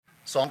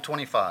Psalm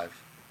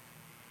 25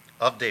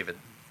 of David.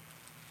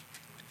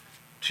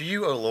 To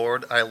you, O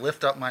Lord, I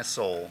lift up my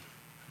soul.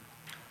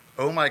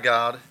 O my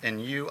God, in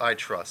you I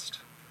trust.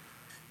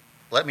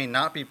 Let me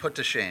not be put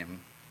to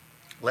shame.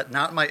 Let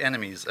not my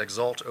enemies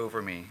exult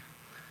over me.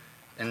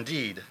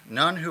 Indeed,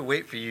 none who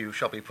wait for you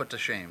shall be put to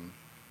shame.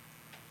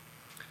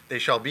 They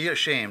shall be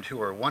ashamed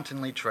who are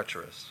wantonly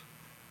treacherous.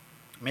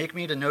 Make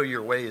me to know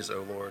your ways,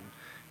 O Lord.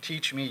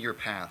 Teach me your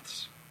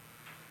paths.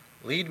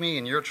 Lead me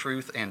in your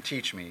truth and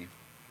teach me.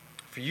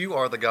 For you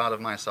are the God of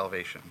my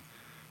salvation.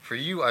 For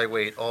you I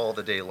wait all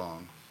the day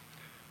long.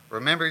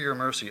 Remember your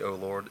mercy, O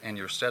Lord, and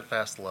your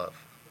steadfast love.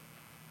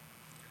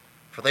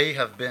 For they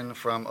have been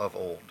from of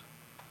old.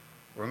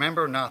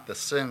 Remember not the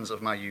sins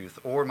of my youth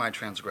or my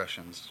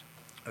transgressions.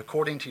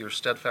 According to your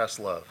steadfast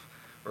love,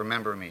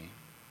 remember me.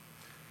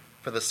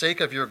 For the sake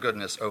of your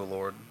goodness, O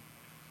Lord,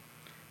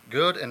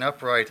 good and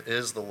upright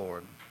is the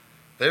Lord.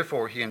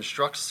 Therefore he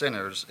instructs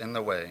sinners in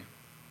the way.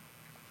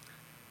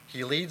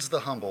 He leads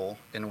the humble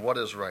in what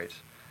is right,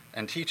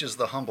 and teaches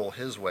the humble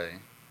his way.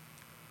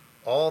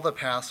 All the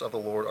paths of the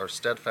Lord are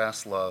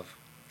steadfast love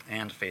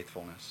and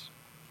faithfulness,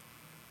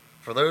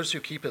 for those who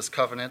keep his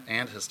covenant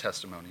and his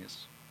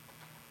testimonies.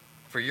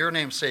 For your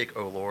name's sake,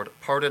 O Lord,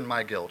 pardon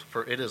my guilt,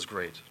 for it is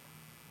great.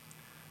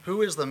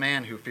 Who is the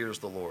man who fears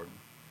the Lord?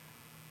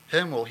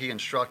 Him will he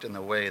instruct in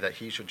the way that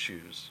he should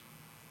choose.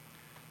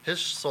 His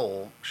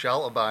soul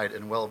shall abide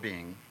in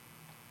well-being,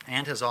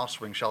 and his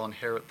offspring shall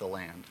inherit the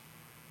land.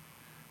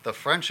 The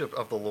friendship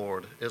of the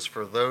Lord is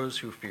for those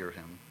who fear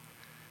him,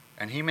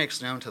 and he makes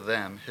known to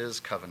them his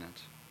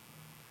covenant.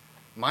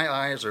 My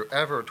eyes are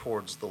ever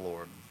towards the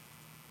Lord,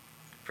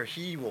 for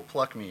he will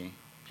pluck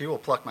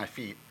my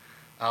feet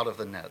out of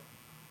the net.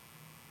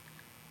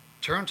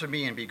 Turn to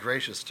me and be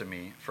gracious to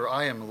me, for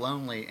I am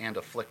lonely and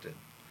afflicted.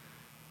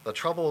 The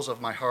troubles of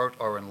my heart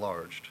are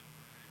enlarged.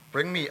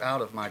 Bring me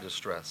out of my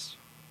distress.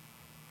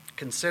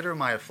 Consider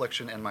my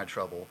affliction and my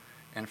trouble,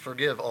 and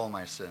forgive all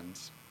my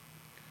sins.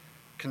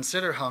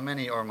 Consider how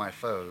many are my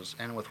foes,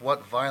 and with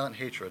what violent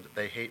hatred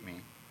they hate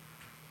me.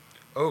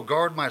 O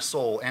guard my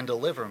soul and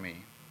deliver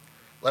me.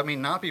 Let me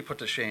not be put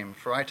to shame,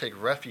 for I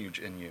take refuge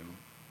in you.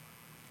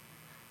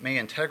 May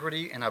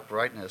integrity and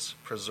uprightness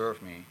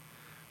preserve me,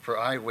 for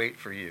I wait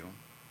for you.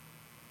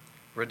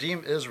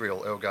 Redeem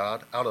Israel, O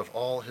God, out of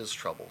all his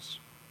troubles.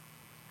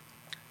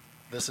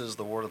 This is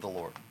the word of the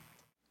Lord.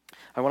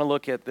 I want to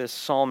look at this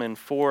psalm in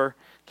four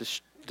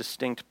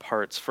distinct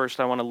parts. First,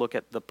 I want to look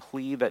at the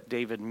plea that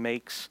David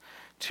makes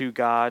to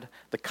God,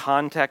 the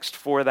context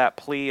for that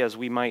plea as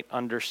we might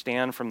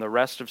understand from the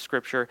rest of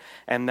Scripture,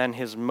 and then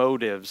his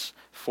motives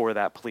for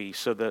that plea.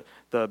 So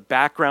the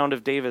background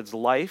of David's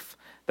life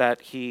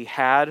that he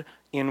had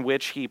in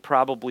which he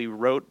probably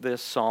wrote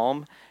this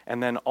psalm,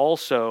 and then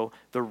also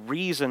the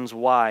reasons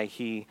why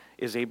he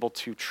is able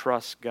to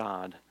trust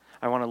God.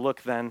 I want to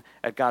look then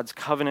at God's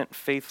covenant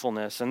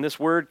faithfulness. And this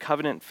word,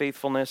 covenant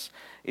faithfulness,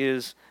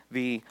 is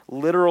the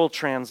literal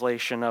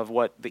translation of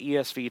what the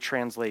ESV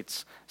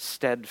translates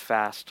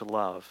steadfast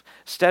love.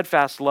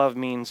 Steadfast love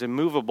means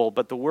immovable,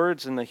 but the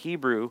words in the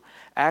Hebrew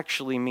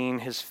actually mean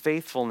his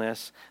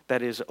faithfulness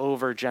that is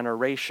over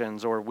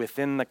generations or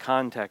within the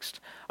context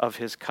of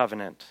his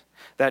covenant.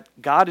 That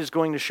God is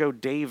going to show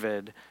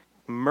David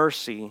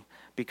mercy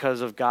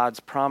because of God's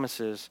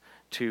promises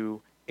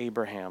to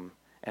Abraham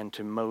and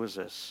to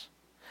Moses.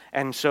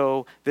 And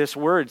so this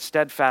word,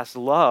 steadfast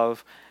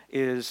love,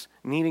 is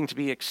needing to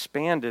be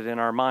expanded in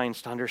our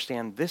minds to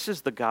understand this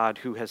is the God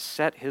who has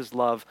set his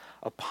love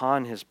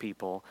upon his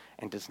people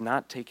and does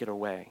not take it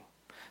away.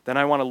 Then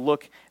I want to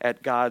look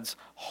at God's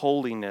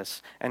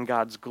holiness and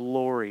God's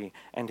glory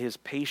and his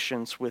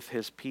patience with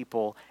his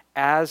people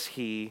as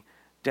he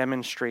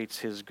demonstrates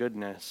his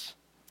goodness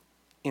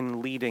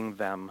in leading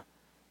them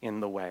in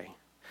the way.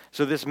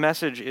 So this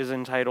message is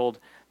entitled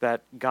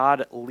that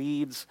God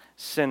leads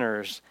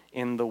sinners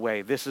in the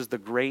way. This is the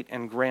great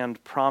and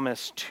grand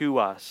promise to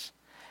us.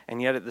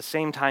 And yet at the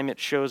same time it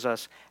shows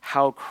us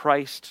how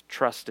Christ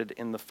trusted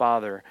in the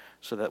Father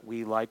so that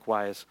we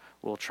likewise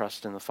will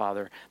trust in the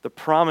Father. The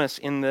promise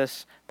in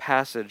this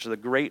passage, the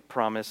great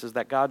promise, is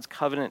that God's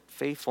covenant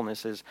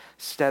faithfulness, his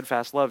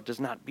steadfast love,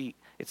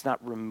 it's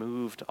not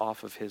removed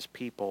off of his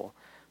people,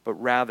 but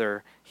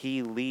rather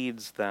he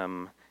leads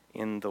them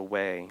in the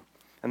way.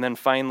 And then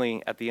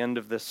finally, at the end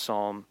of this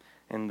psalm,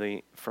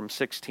 from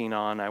 16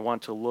 on, I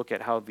want to look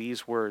at how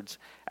these words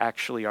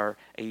actually are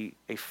a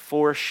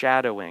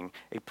foreshadowing,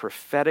 a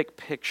prophetic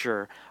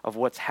picture of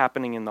what's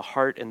happening in the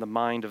heart and the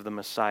mind of the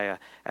Messiah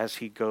as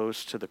he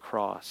goes to the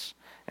cross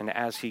and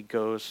as he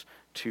goes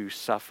to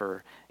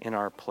suffer in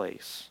our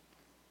place.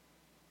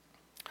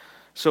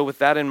 So with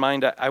that in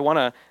mind, I want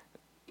to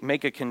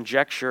make a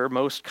conjecture.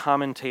 Most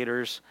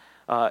commentators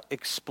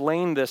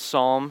explain this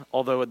psalm,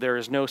 although there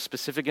is no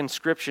specific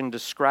inscription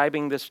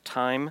describing this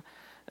time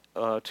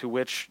to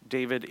which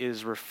David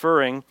is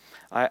referring.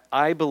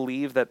 I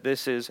believe that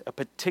this is a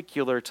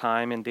particular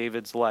time in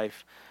David's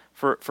life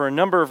for a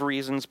number of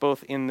reasons,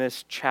 both in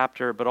this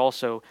chapter, but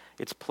also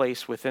its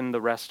place within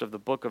the rest of the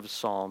book of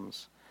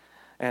Psalms.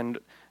 And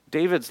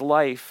David's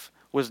life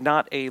was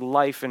not a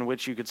life in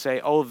which you could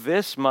say, oh,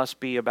 this must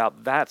be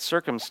about that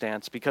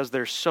circumstance, because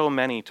there's so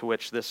many to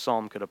which this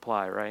psalm could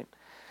apply, right?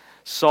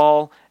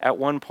 Saul, at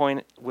one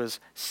point, was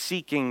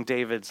seeking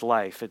David's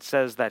life. It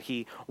says that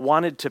he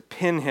wanted to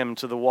pin him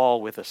to the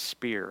wall with a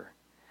spear,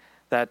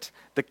 that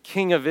the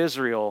king of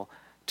Israel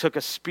took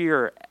a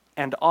spear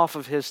and off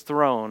of his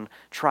throne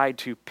tried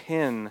to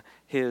pin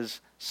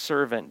his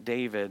servant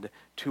David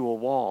to a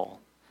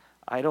wall.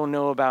 I don't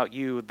know about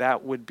you,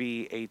 that would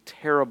be a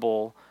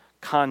terrible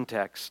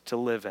context to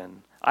live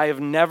in. I have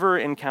never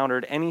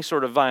encountered any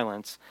sort of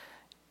violence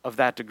of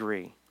that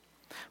degree.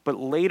 But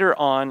later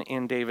on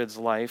in David's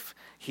life,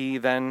 he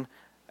then,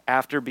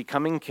 after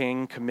becoming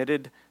king,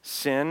 committed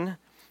sin,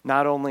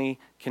 not only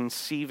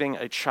conceiving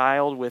a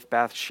child with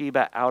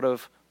Bathsheba out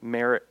of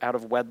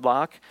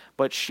wedlock,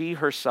 but she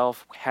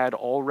herself had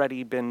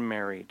already been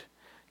married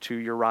to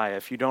Uriah.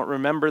 If you don't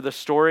remember the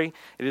story,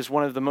 it is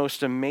one of the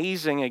most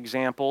amazing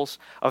examples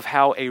of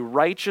how a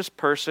righteous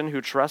person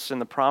who trusts in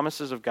the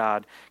promises of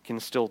God can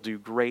still do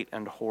great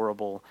and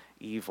horrible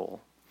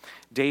evil.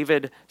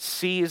 David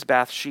sees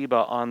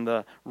Bathsheba on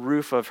the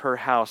roof of her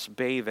house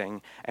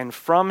bathing, and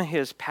from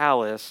his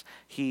palace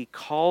he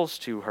calls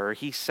to her.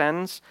 He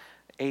sends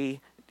a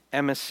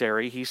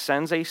emissary, he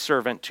sends a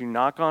servant to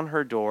knock on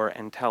her door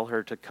and tell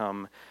her to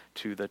come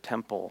to the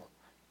temple,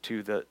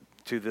 to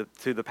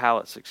the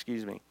palace,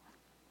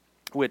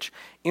 which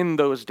in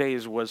those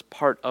days was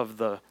part of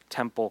the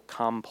temple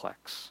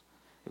complex.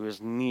 It was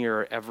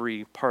near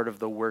every part of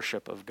the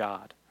worship of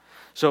God.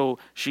 So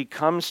she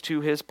comes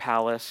to his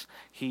palace,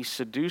 he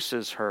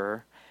seduces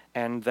her,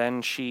 and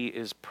then she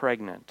is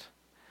pregnant.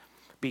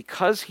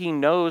 Because he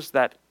knows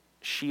that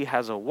she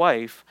has a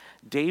wife,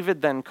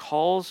 David then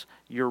calls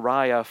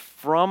Uriah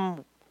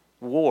from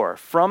war,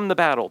 from the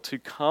battle, to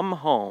come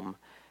home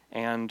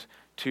and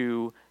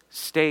to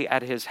stay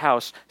at his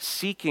house,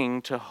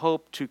 seeking to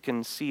hope to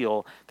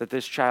conceal that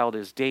this child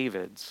is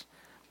David's,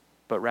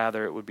 but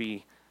rather it would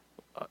be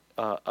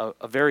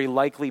a very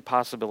likely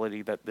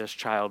possibility that this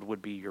child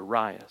would be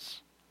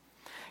Uriah's.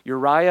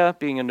 Uriah,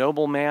 being a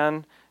noble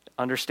man,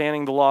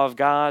 understanding the law of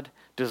God,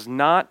 does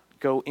not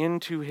go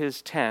into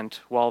his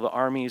tent while the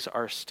armies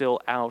are still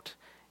out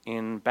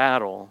in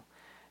battle.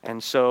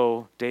 And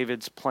so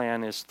David's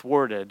plan is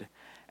thwarted.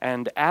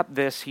 And at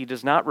this, he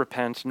does not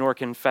repent nor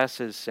confess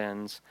his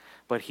sins,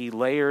 but he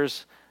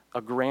layers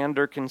a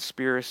grander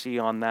conspiracy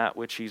on that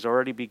which he's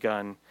already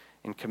begun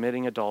in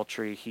committing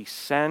adultery. He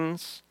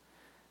sends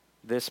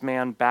this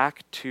man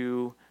back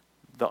to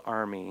the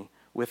army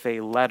with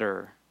a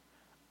letter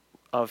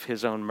of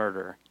his own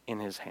murder in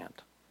his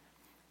hand.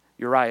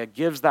 Uriah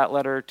gives that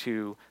letter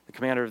to the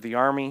commander of the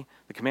army.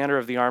 The commander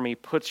of the army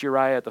puts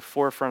Uriah at the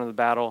forefront of the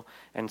battle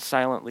and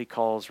silently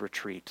calls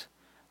retreat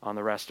on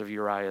the rest of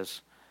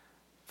Uriah's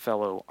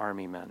fellow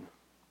army men.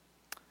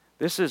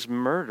 This is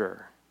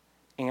murder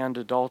and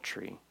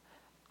adultery,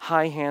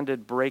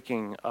 high-handed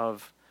breaking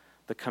of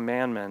the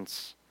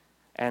commandments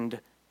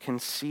and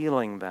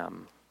concealing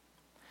them.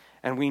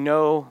 And we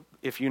know,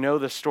 if you know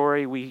the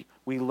story, we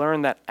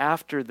learn that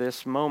after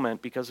this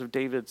moment, because of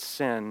David's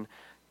sin,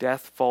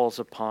 death falls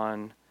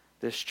upon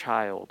this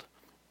child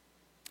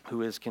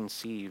who is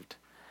conceived.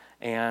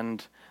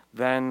 And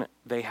then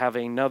they have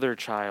another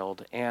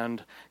child.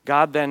 And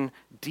God then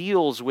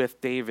deals with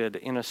David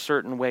in a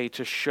certain way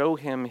to show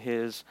him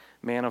his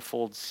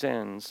manifold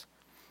sins.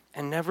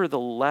 And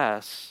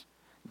nevertheless,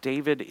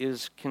 David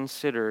is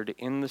considered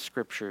in the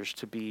scriptures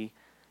to be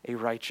a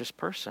righteous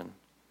person.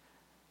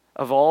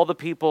 Of all the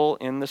people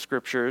in the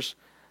scriptures,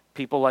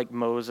 people like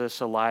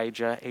Moses,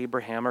 Elijah,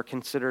 Abraham are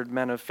considered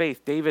men of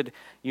faith. David,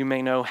 you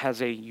may know,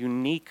 has a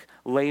unique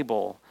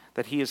label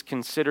that he is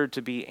considered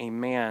to be a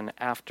man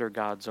after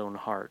God's own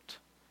heart.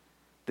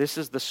 This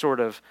is the sort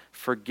of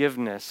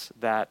forgiveness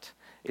that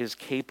is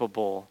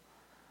capable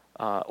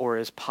or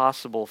is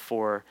possible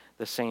for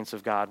the saints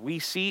of God. We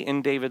see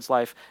in David's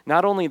life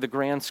not only the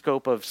grand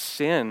scope of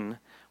sin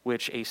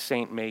which a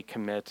saint may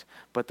commit,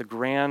 but the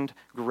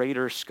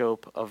greater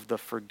scope of the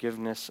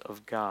forgiveness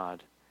of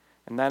God.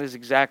 And that is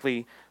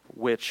exactly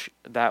which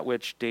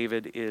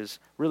David is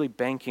really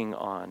banking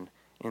on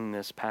in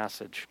this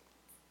passage.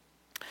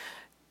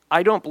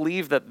 I don't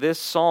believe that this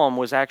psalm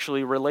was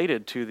actually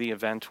related to the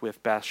event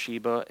with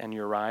Bathsheba and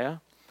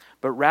Uriah,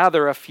 but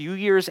rather a few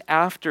years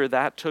after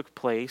that took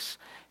place,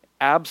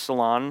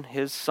 Absalom,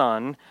 his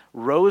son,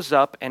 rose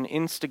up and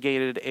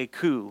instigated a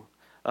coup,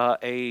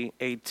 a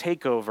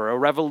takeover, a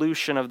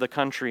revolution of the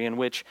country in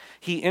which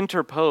he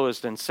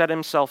interposed and set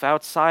himself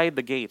outside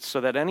the gates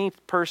so that any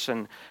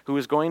person who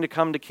was going to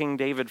come to King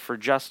David for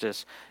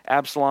justice,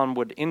 Absalom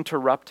would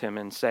interrupt him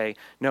and say,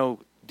 "No,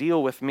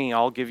 deal with me,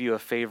 I'll give you a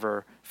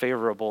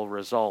favorable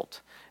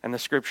result." And the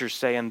scriptures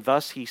say, and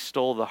thus he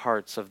stole the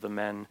hearts of the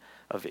men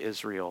of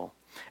Israel.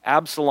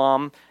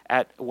 Absalom,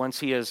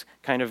 once he has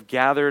kind of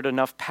gathered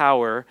enough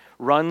power,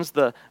 runs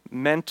the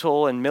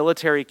mental and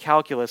military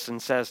calculus and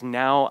says,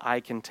 now I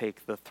can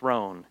take the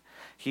throne.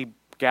 He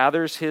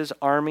gathers his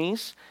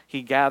armies,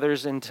 he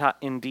gathers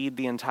indeed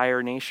the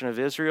entire nation of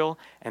Israel,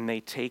 and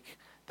they take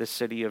the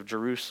city of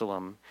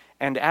Jerusalem.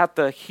 And at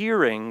the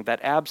hearing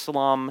that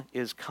Absalom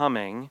is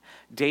coming,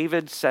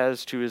 David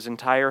says to his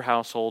entire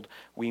household,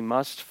 "We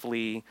must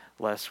flee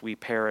lest we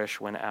perish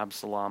when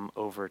Absalom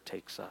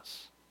overtakes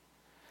us."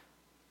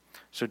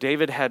 So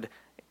David had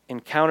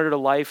encountered a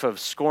life of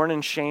scorn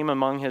and shame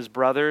among his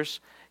brothers.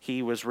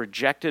 He was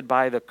rejected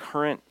by the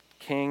current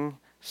king,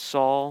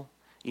 Saul,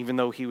 even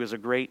though he was a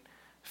great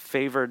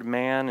favored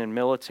man in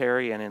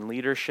military and in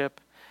leadership.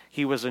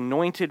 He was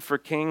anointed for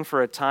king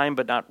for a time,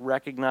 but not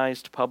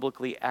recognized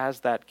publicly as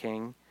that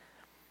king.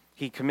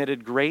 He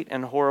committed great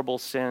and horrible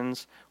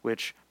sins,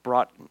 which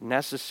brought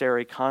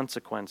necessary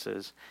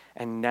consequences.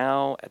 And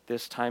now, at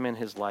this time in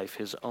his life,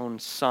 his own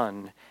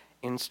son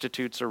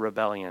institutes a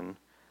rebellion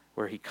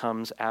where he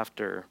comes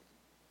after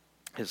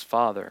his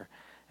father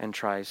and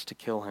tries to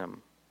kill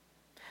him.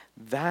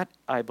 That,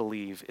 I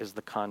believe, is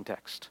the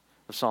context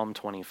of Psalm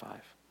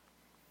 25.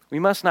 We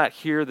must not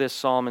hear this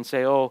psalm and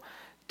say, oh,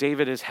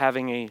 David is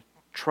having a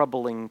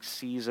troubling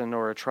season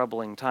or a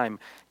troubling time.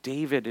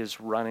 David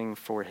is running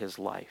for his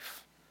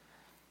life.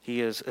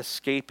 He is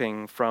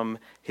escaping from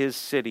his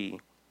city,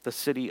 the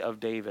city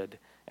of David,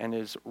 and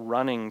is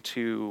running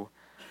to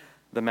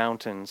the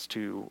mountains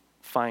to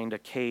find a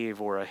cave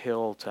or a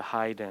hill to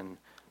hide in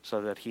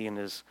so that he and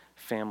his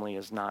family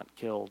is not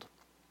killed.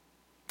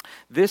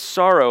 This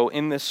sorrow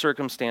in this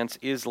circumstance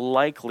is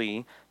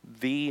likely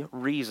the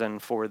reason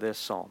for this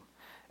psalm.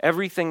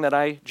 Everything that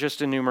I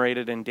just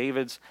enumerated in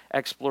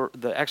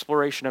the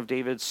exploration of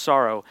David's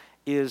sorrow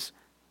is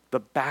the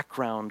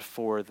background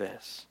for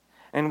this.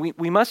 And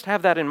we must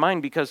have that in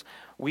mind because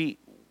we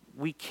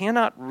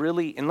cannot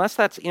really, unless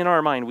that's in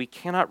our mind, we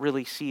cannot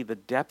really see the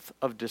depth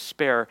of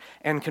despair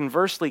and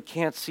conversely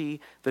can't see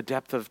the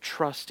depth of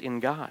trust in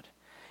God.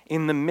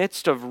 In the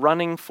midst of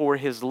running for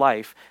his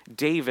life,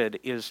 David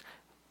is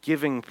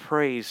giving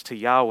praise to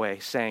Yahweh,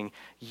 saying,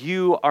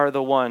 "You are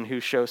the one who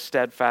shows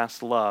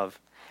steadfast love,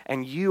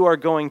 and you are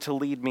going to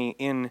lead me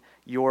in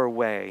your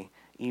way,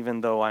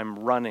 even though I'm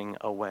running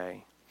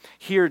away."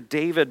 Here,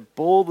 David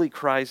boldly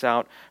cries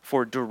out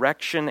for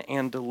direction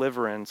and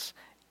deliverance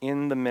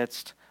in the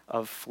midst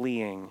of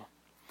fleeing.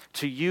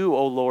 "To you,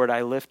 O Lord,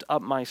 I lift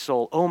up my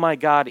soul. O my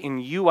God, in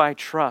you I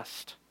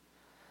trust.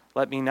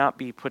 Let me not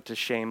be put to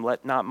shame.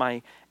 Let not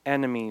my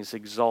enemies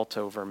exult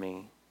over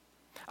me."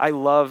 I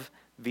love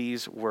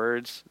these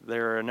words.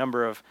 There are a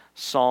number of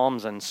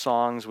psalms and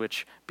songs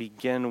which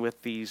begin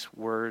with these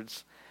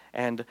words.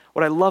 And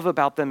what I love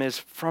about them is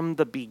from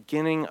the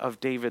beginning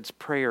of David's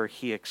prayer,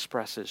 he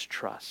expresses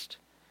trust.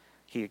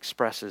 He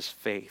expresses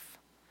faith.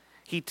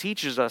 He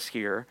teaches us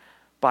here,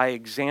 by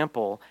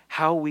example,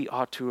 how we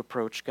ought to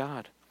approach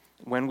God.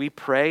 When we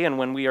pray and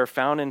when we are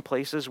found in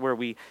places where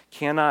we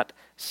cannot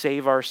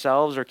save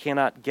ourselves or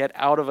cannot get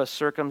out of a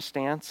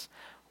circumstance,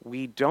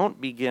 we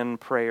don't begin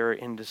prayer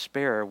in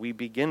despair. We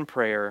begin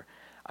prayer,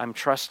 "I'm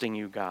trusting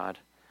you, God.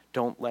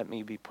 Don't let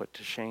me be put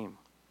to shame."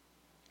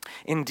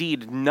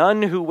 "Indeed,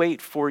 none who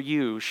wait for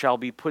you shall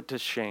be put to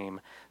shame.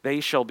 They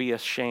shall be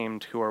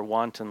ashamed who are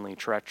wantonly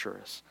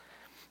treacherous."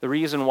 The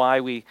reason why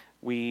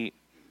we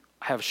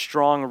have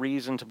strong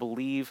reason to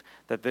believe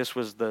that this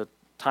was the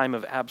time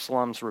of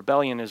Absalom's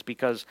rebellion is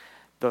because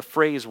the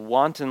phrase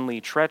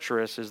wantonly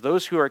treacherous is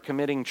those who are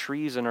committing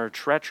treason or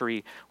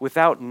treachery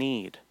without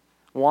need,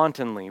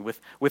 wantonly,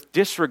 with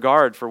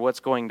disregard for what's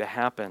going to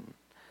happen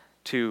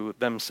to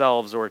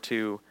themselves or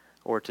to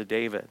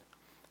David.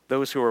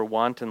 Those who are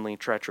wantonly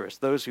treacherous,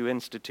 those who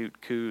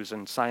institute coups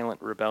and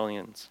silent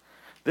rebellions.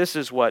 This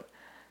is what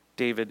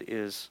David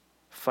is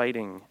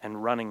fighting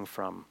and running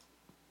from.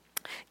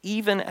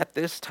 Even at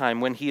this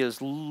time, when he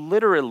is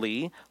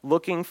literally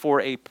looking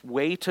for a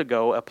way to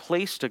go, a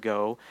place to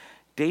go,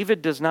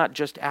 David does not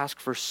just ask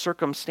for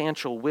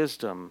circumstantial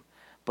wisdom,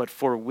 but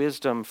for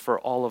wisdom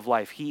for all of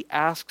life. He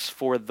asks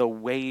for the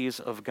ways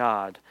of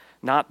God,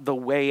 not the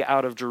way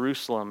out of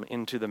Jerusalem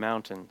into the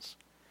mountains.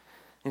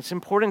 It's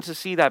important to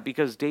see that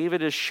because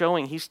David is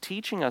showing, he's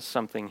teaching us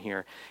something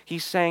here.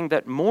 He's saying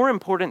that more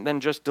important than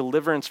just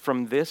deliverance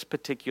from this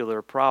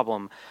particular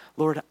problem,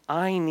 Lord,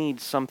 I need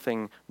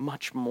something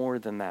much more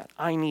than that.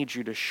 I need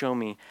you to show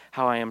me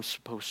how I am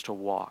supposed to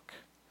walk.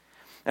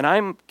 And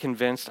I'm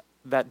convinced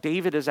that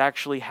David has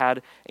actually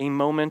had a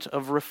moment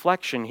of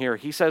reflection here.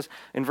 He says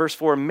in verse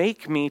 4,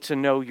 "Make me to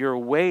know your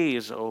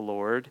ways, O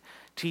Lord.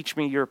 Teach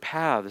me your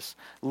paths.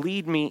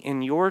 Lead me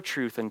in your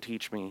truth and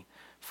teach me.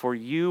 For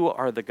you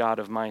are the God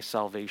of my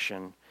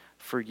salvation.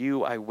 For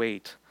you I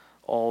wait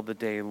all the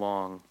day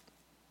long."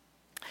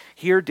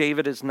 Here,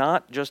 David is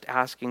not just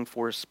asking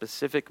for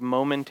specific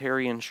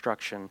momentary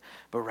instruction,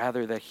 but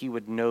rather that he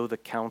would know the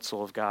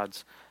counsel of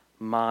God's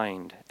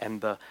mind and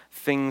the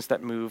things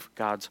that move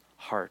God's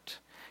heart.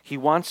 He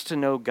wants to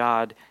know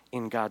God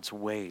in God's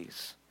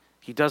ways.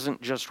 He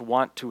doesn't just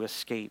want to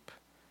escape.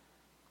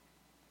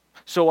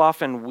 So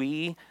often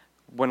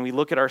when we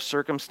look at our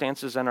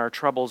circumstances and our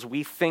troubles,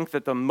 we think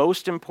that the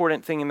most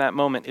important thing in that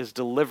moment is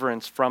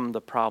deliverance from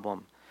the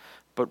problem.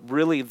 But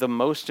really, the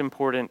most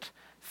important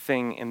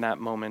thing in that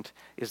moment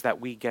is that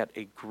we get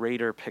a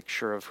greater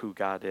picture of who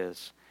God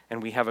is,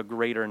 and we have a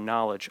greater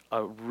knowledge,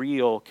 a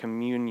real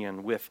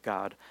communion with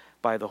God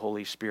by the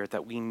Holy Spirit,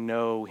 that we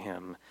know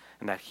him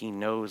and that he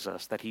knows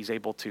us, that he's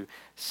able to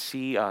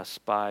see us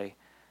by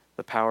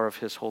the power of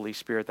his Holy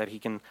Spirit, that he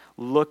can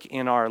look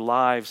in our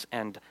lives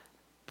and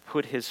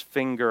put his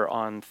finger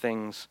on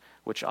things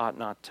which ought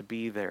not to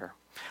be there.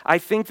 I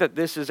think that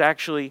this is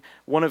actually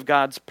one of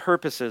God's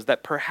purposes,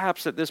 that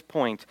perhaps at this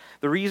point,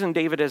 the reason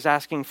David is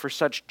asking for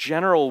such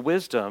general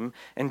wisdom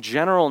and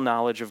general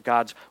knowledge of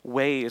God's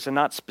ways and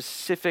not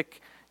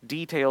specific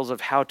details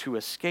of how to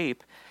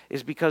escape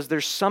is because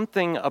there's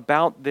something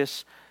about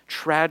this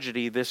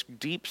tragedy, this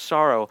deep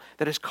sorrow,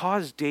 that has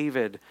caused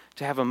David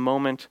to have a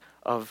moment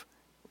of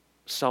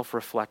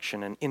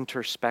self-reflection and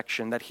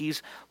introspection, that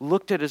he's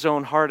looked at his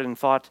own heart and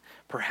thought,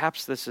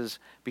 perhaps this is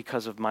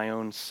because of my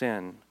own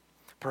sin.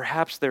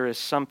 Perhaps there is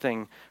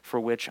something for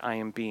which I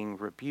am being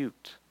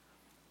rebuked.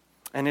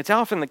 And it's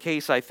often the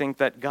case, I think,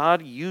 that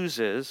God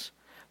uses,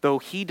 though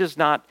he does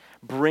not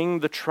bring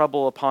the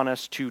trouble upon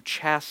us to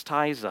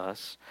chastise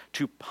us,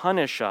 to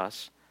punish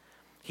us,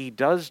 he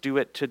does do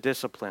it to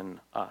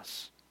discipline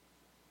us.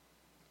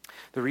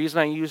 The reason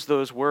I use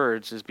those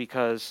words is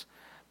because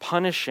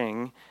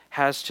punishing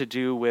has to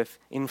do with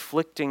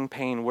inflicting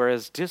pain,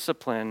 whereas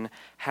discipline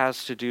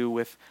has to do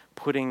with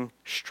putting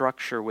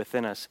structure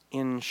within us,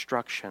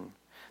 instruction.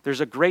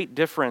 There's a great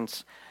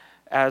difference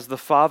as the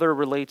father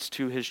relates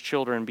to his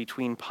children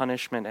between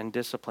punishment and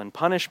discipline.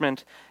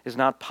 Punishment is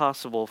not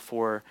possible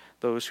for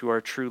those who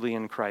are truly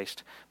in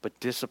Christ, but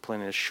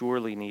discipline is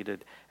surely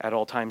needed at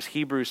all times.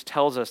 Hebrews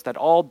tells us that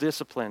all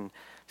discipline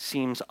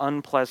seems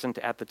unpleasant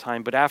at the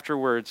time, but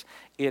afterwards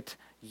it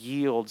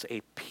yields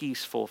a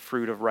peaceful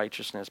fruit of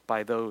righteousness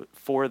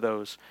for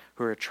those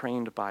who are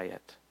trained by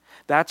it.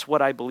 That's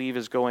what I believe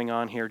is going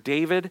on here.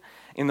 David,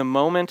 in the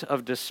moment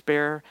of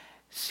despair,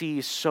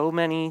 sees so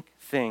many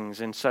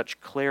things in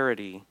such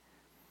clarity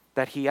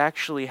that he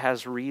actually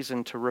has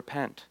reason to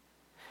repent.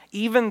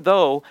 Even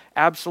though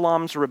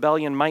Absalom's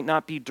rebellion might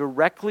not be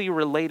directly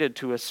related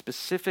to a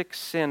specific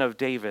sin of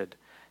David,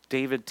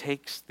 David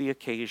takes the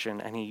occasion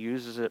and he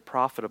uses it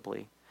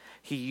profitably.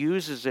 He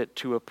uses it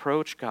to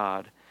approach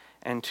God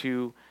and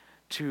to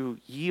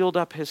yield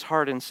up his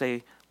heart and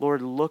say,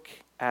 Lord, look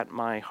at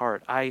my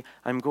heart.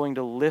 I'm going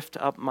to lift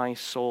up my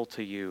soul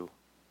to you,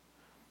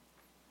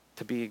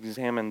 to be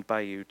examined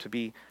by you, to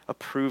be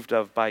approved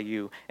of by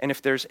you. And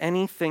if there's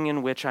anything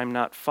in which I'm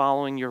not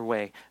following your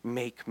way,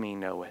 make me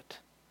know it.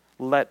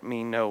 Let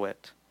me know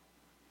it.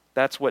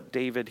 That's what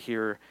David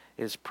here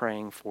is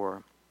praying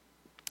for.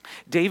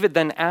 David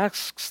then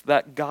asks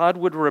that God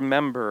would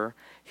remember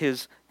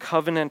his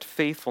covenant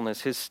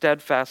faithfulness, his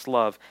steadfast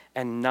love,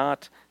 and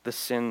not the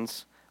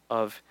sins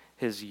of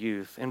his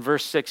youth. In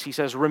verse 6, he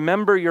says,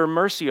 "Remember your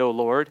mercy, O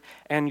Lord,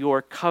 and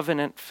your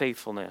covenant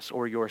faithfulness,"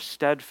 or your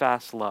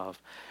steadfast love,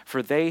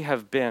 "for they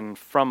have been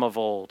from of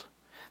old."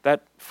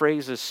 That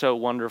phrase is so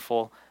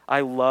wonderful. I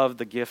love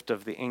the gift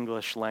of the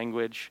English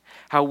language,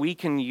 how we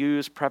can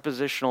use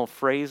prepositional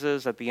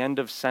phrases at the end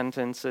of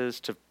sentences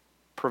to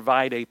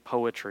provide a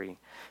poetry.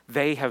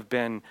 They have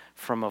been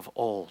from of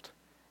old.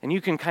 And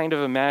you can kind of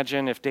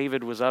imagine if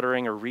David was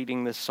uttering or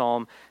reading this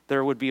psalm,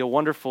 there would be a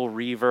wonderful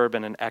reverb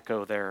and an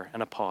echo there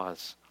and a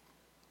pause.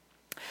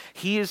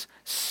 He is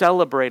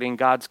celebrating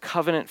God's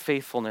covenant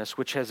faithfulness,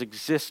 which has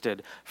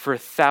existed for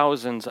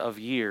thousands of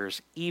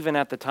years, even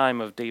at the time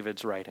of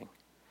David's writing.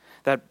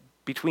 That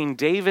between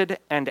David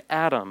and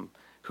Adam,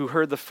 who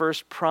heard the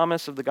first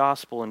promise of the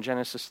gospel in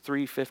Genesis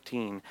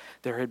 3:15,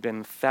 there had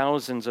been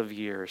thousands of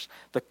years.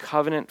 The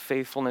covenant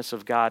faithfulness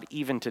of God,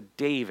 even to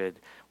David,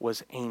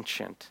 was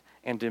ancient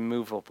and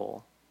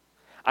immovable.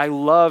 I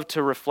love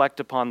to reflect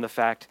upon the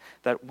fact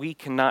that we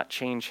cannot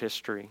change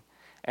history.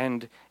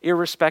 And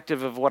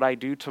irrespective of what I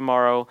do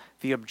tomorrow,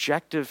 the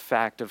objective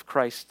fact of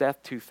Christ's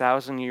death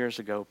 2,000 years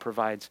ago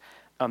provides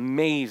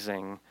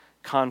amazing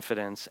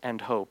confidence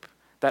and hope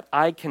that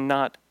I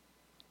cannot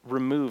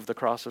remove the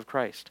cross of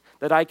Christ,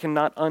 that I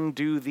cannot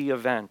undo the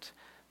event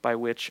by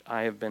which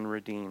I have been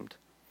redeemed.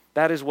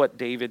 That is what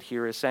David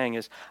here is saying,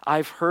 is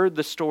I've heard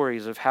the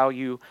stories of how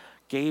you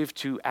gave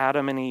to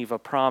Adam and Eve a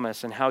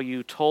promise, and how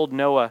you told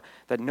Noah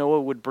that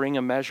Noah would bring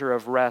a measure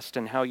of rest,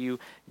 and how you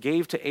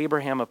gave to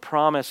Abraham a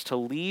promise to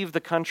leave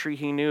the country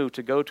he knew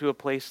to go to a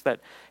place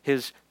that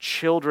his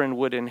children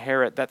would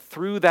inherit, that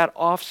through that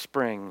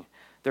offspring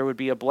there would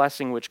be a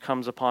blessing which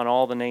comes upon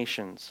all the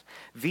nations.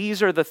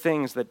 These are the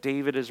things that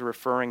David is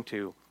referring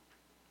to.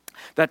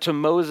 That to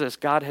Moses,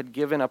 God had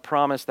given a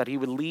promise that he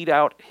would lead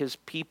out his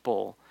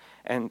people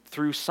and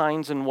through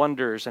signs and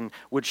wonders, and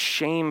would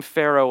shame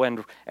Pharaoh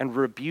and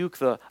rebuke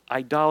the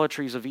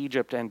idolatries of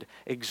Egypt and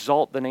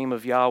exalt the name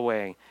of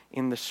Yahweh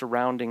in the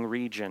surrounding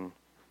region.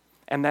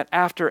 And that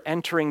after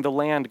entering the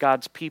land,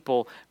 God's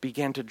people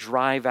began to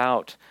drive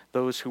out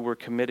those who were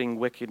committing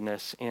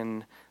wickedness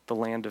in the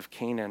land of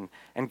Canaan.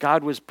 And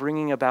God was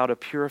bringing about a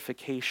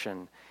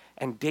purification.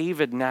 And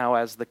David now,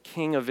 as the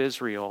king of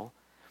Israel,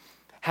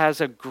 has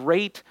a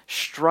great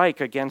strike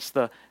against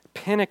the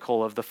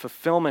pinnacle of the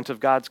fulfillment of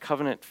God's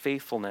covenant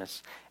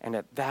faithfulness. And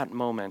at that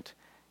moment,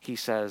 he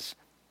says,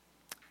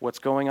 what's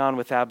going on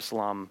with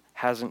Absalom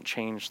hasn't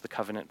changed the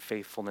covenant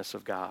faithfulness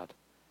of God.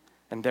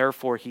 And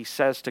therefore he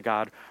says to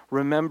God,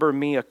 remember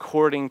me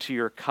according to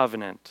your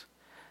covenant,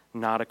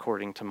 not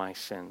according to my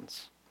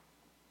sins.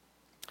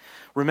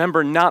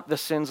 Remember not the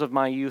sins of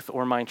my youth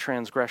or my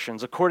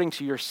transgressions. According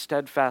to your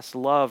steadfast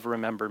love,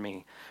 remember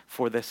me,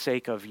 for the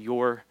sake of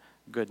your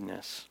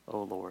goodness,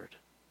 O Lord.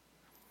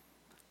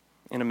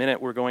 In a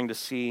minute, we're going to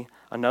see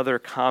another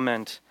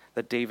comment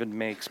that David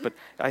makes, but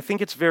I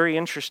think it's very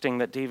interesting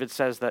that David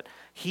says that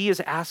he is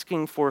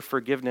asking for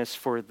forgiveness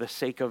for the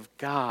sake of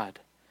God,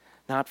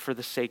 not for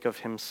the sake of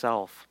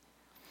himself.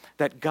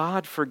 That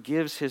God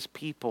forgives his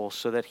people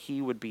so that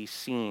he would be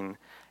seen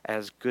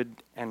as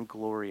good and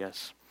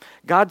glorious.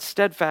 God's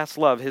steadfast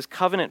love, his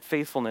covenant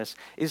faithfulness,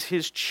 is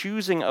his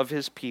choosing of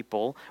his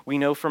people, we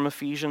know from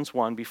Ephesians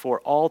 1, before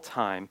all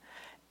time,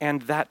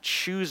 and that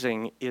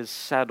choosing is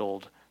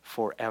settled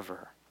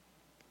forever.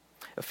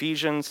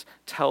 Ephesians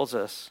tells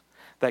us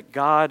that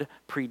God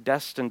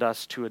predestined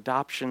us to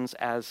adoption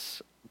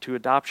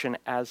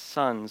as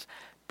sons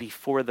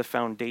before the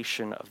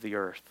foundation of the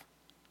earth.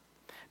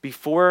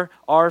 Before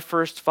our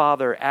first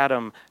father,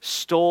 Adam,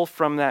 stole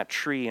from that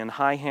tree in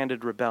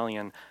high-handed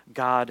rebellion,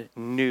 God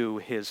knew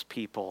his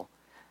people.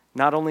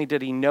 Not only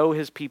did he know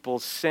his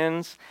people's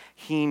sins,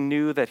 he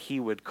knew that he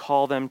would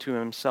call them to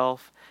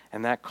himself,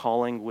 and that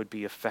calling would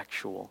be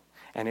effectual,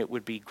 and it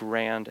would be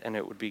grand, and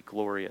it would be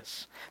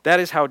glorious.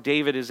 That is how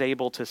David is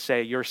able to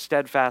say, your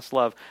steadfast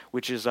love,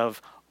 which is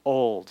of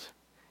old.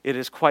 It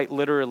is quite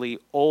literally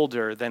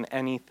older than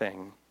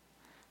anything,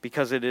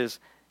 because it is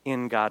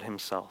in God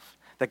himself.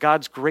 That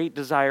God's great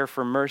desire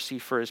for mercy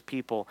for his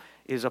people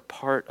is a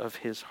part of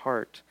his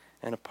heart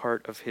and a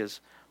part of his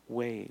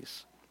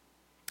ways.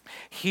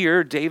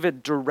 Here,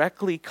 David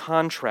directly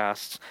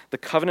contrasts the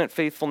covenant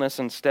faithfulness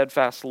and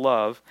steadfast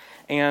love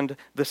and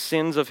the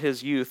sins of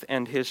his youth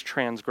and his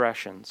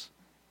transgressions.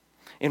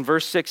 In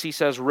verse 6, he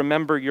says,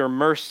 remember your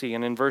mercy.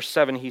 And in verse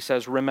 7, he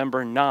says,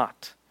 remember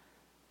not.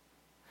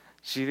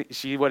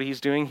 See what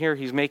he's doing here?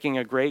 He's making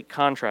a great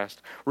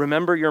contrast.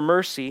 Remember your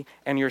mercy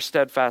and your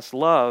steadfast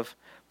love,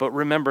 but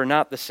remember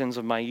not the sins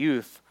of my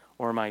youth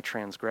or my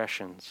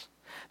transgressions.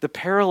 The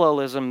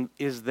parallelism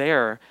is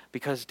there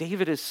because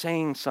David is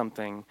saying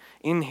something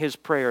in his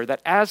prayer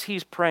that as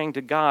he's praying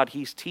to God,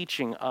 he's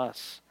teaching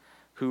us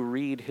who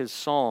read his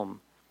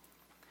psalm.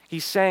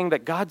 He's saying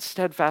that God's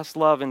steadfast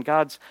love and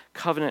God's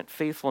covenant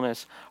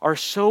faithfulness are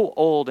so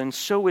old and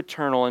so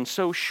eternal and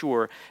so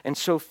sure and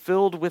so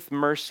filled with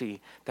mercy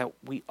that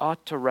we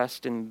ought to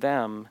rest in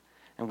them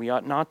and we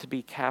ought not to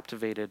be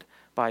captivated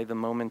by the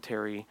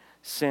momentary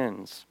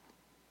sins.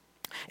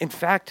 In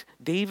fact,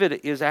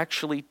 David is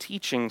actually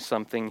teaching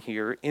something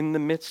here in the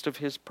midst of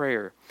his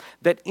prayer,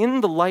 that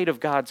in the light of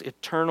God's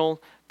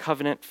eternal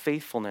covenant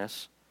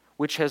faithfulness,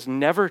 which has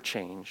never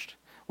changed,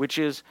 which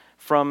is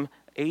from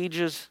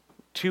ages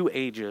to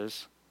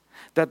ages,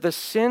 that the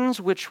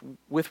sins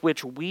with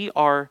which we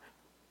are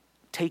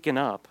taken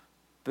up,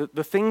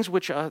 the things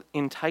which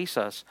entice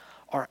us,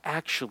 are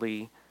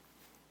actually,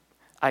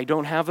 I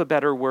don't have a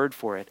better word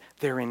for it,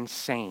 they're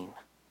insane.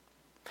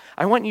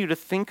 I want you to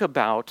think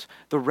about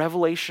the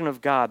revelation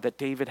of God that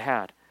David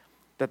had,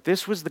 that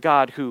this was the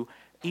God who,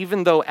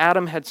 even though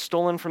Adam had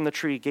stolen from the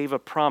tree, gave a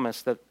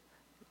promise that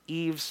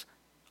Eve's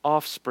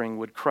offspring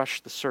would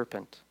crush the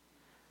serpent.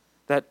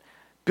 That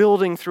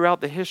building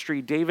throughout the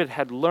history, David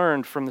had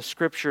learned from the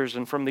scriptures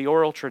and from the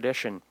oral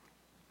tradition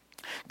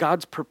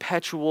God's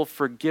perpetual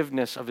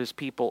forgiveness of his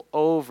people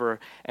over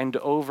and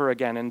over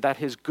again, and that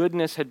his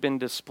goodness had been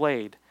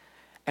displayed.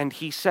 And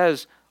he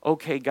says,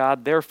 okay,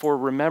 God, therefore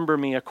remember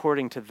me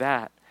according to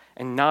that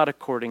and not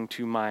according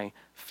to my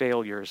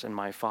failures and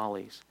my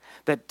follies.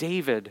 That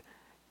David,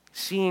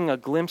 seeing a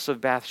glimpse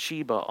of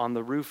Bathsheba on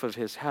the roof of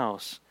his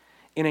house,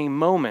 in a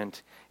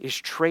moment is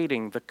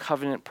trading the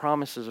covenant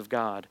promises of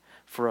God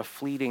for a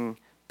fleeting,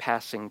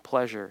 passing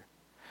pleasure.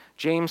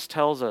 James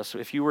tells us,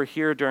 if you were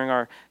here during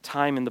our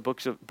time in the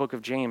book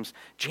of James,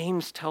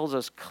 James tells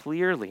us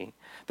clearly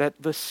that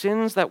the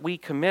sins that we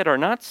commit are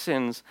not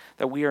sins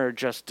that we are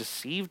just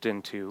deceived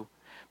into,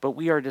 but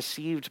we are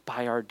deceived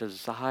by our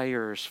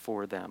desires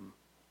for them.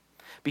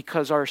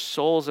 Because our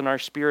souls and our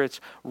spirits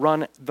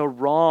run the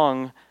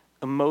wrong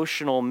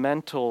emotional,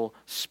 mental,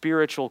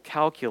 spiritual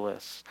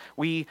calculus.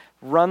 We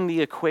run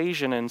the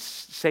equation and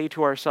say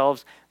to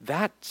ourselves,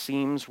 that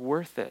seems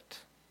worth it.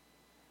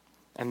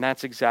 And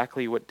that's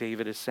exactly what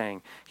David is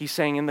saying. He's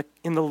saying,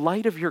 in the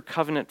light of your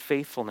covenant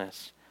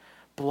faithfulness,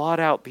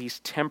 blot out these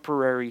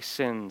temporary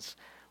sins,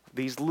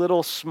 these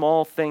little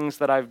small things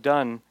that I've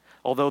done,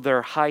 although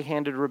they're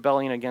high-handed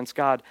rebellion against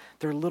God,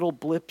 they're little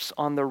blips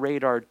on the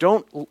radar.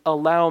 Don't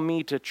allow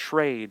me to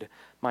trade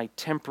my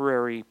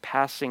temporary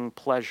passing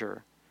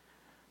pleasure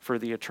for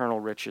the eternal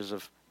riches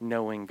of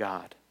knowing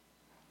God.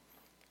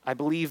 I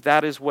believe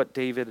that is what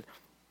David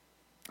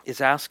is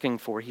asking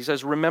for. He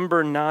says,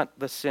 remember not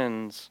the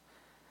sins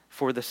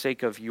for the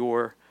sake of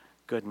your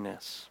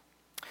goodness.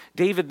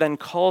 David then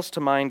calls to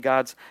mind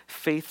God's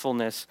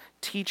faithfulness,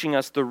 teaching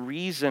us the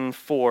reason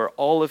for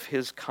all of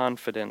his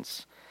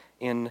confidence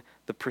in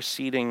the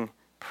preceding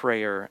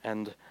prayer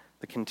and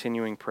the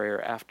continuing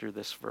prayer after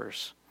this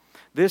verse.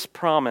 This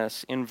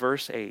promise in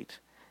verse 8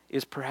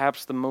 is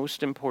perhaps the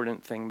most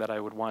important thing that I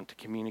would want to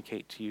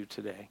communicate to you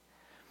today,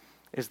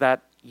 is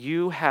that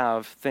you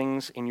have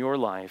things in your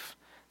life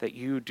that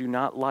you do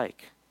not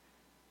like.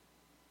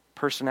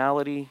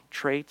 Personality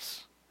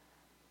traits,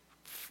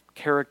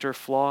 character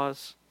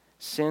flaws,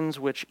 sins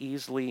which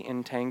easily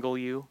entangle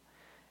you.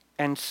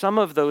 And some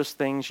of those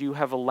things you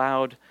have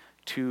allowed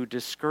to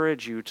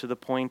discourage you to the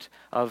point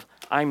of,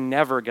 I'm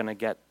never going to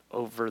get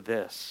over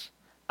this.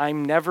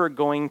 I'm never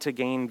going to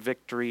gain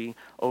victory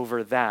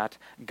over that.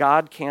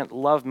 God can't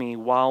love me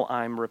while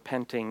I'm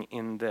repenting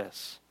in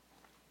this.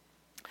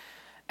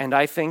 And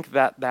I think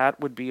that that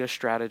would be a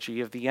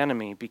strategy of the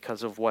enemy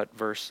because of what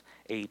verse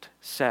 8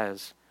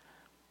 says.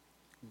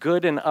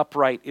 Good and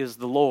upright is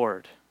the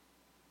Lord.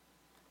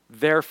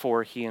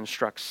 Therefore, he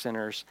instructs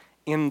sinners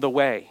in the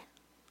way.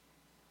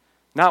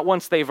 Not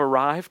once they've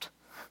arrived.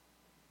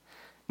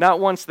 Not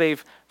once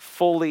they've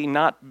fully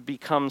not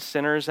become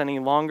sinners any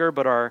longer,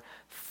 but are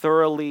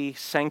thoroughly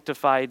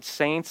sanctified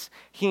saints.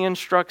 He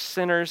instructs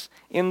sinners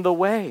in the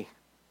way.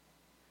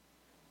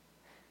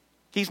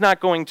 He's not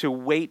going to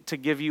wait to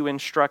give you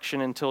instruction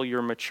until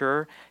you're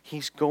mature.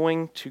 He's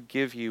going to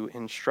give you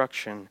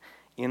instruction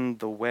in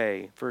the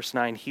way. Verse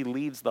 9, he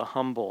leads the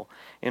humble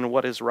in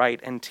what is right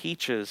and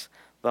teaches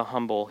the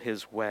humble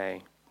his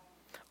way.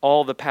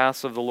 All the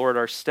paths of the Lord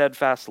are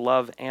steadfast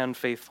love and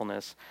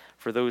faithfulness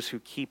for those who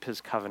keep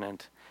his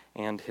covenant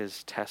and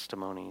his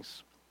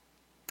testimonies.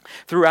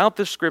 Throughout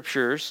the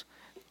scriptures,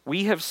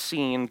 we have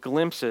seen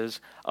glimpses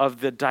of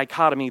the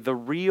dichotomy, the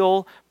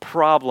real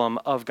problem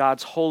of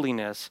God's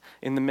holiness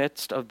in the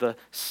midst of the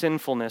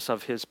sinfulness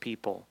of his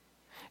people.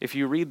 If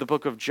you read the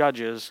book of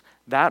Judges,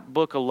 that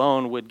book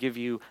alone would give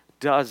you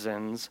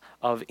dozens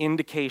of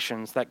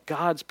indications that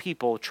God's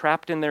people,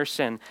 trapped in their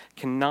sin,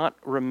 cannot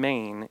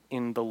remain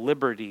in the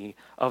liberty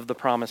of the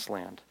promised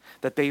land,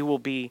 that they will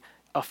be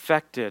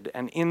affected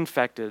and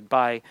infected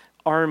by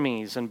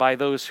armies and by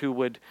those who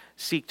would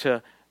seek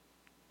to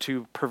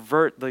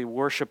pervert the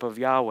worship of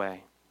Yahweh.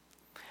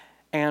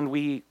 And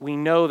we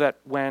know that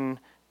when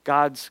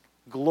God's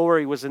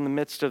glory was in the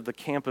midst of the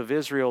camp of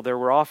Israel, there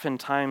were often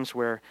times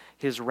where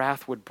his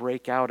wrath would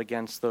break out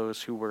against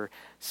those who were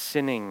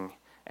sinning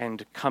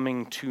and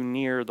coming too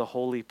near the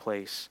holy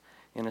place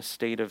in a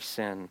state of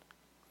sin.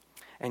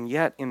 And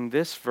yet in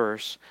this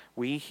verse,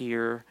 we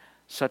hear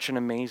such an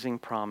amazing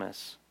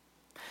promise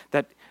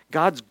that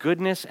God's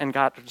goodness and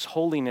God's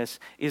holiness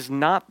is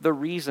not the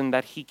reason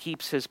that he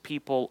keeps his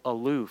people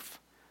aloof,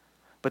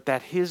 but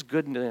that his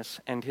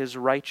goodness and his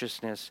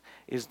righteousness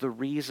is the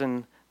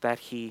reason that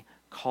he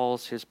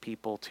calls his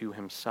people to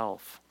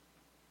himself.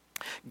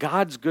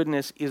 God's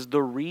goodness is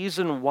the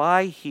reason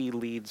why he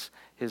leads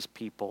his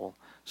people,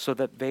 so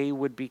that they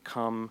would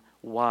become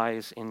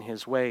wise in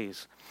his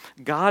ways.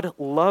 God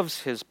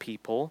loves his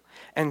people,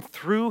 and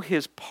through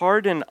his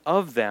pardon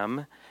of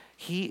them,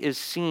 he is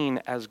seen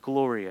as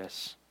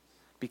glorious,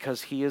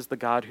 because he is the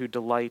God who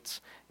delights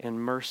in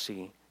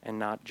mercy and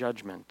not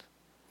judgment.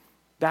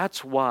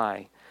 That's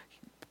why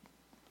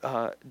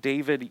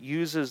David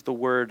uses the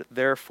word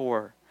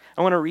therefore.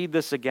 I want to read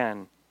this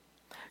again.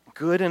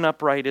 Good and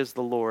upright is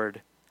the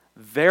Lord,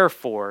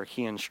 therefore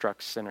he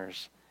instructs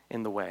sinners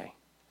in the way.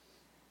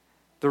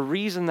 The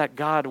reason that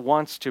God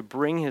wants to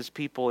bring his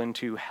people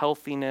into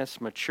healthiness,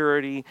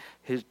 maturity,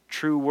 his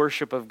true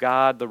worship of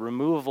God, the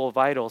removal of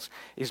idols,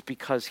 is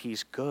because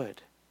he's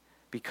good,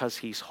 because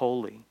he's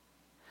holy.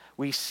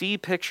 We see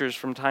pictures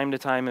from time to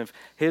time of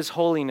his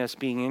holiness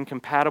being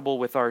incompatible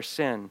with our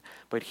sin,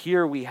 but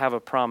here we have a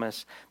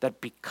promise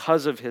that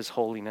because of his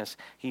holiness,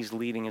 he's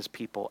leading his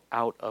people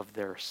out of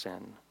their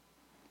sin.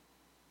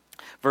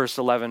 Verse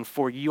 11,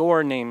 for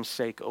your name's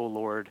sake, O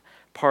Lord,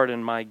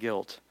 pardon my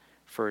guilt,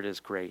 for it is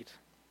great.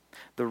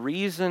 The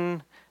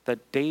reason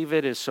that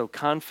David is so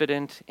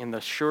confident in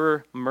the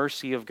sure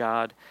mercy of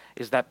God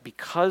is that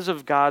because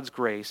of God's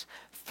grace,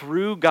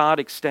 through God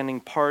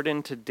extending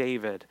pardon to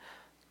David,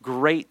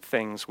 great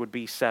things would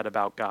be said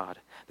about God.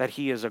 That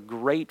he is a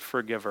great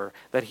forgiver,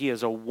 that he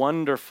is a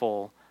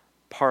wonderful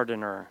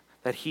pardoner,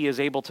 that he is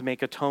able to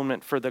make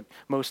atonement for the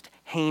most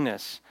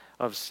heinous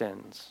of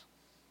sins.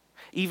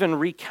 Even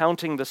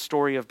recounting the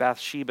story of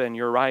Bathsheba and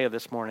Uriah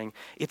this morning,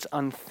 it's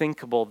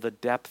unthinkable the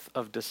depth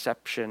of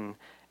deception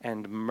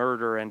and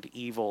murder and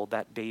evil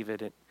that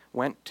David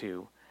went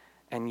to,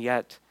 and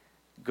yet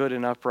good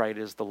and upright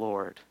is the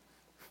Lord.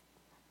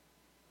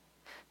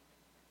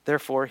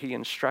 Therefore, he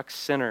instructs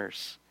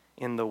sinners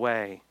in the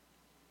way.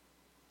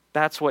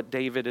 That's what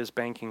David is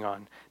banking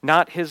on.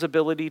 Not his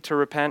ability to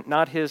repent,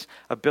 not his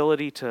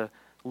ability to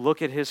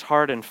look at his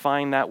heart and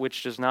find that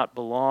which does not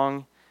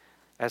belong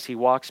as he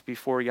walks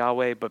before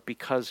Yahweh, but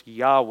because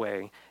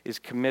Yahweh is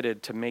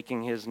committed to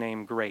making his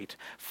name great.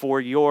 For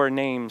your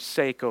name's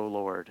sake, O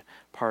Lord,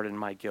 pardon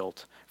my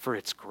guilt, for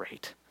it's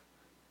great.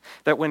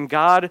 That when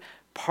God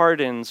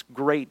pardons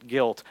great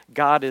guilt,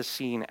 God is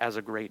seen as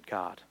a great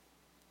God.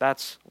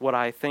 That's what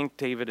I think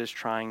David is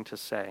trying to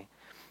say.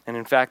 And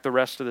in fact, the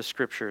rest of the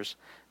scriptures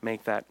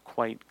make that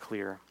quite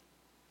clear.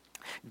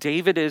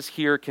 David is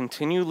here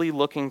continually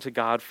looking to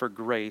God for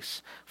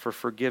grace, for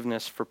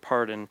forgiveness, for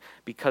pardon,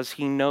 because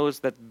he knows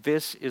that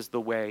this is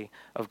the way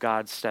of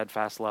God's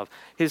steadfast love.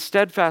 His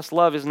steadfast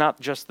love is not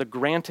just the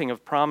granting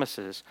of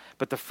promises,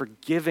 but the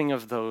forgiving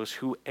of those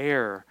who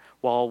err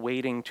while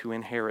waiting to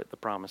inherit the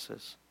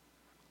promises.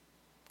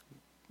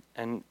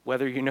 And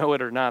whether you know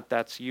it or not,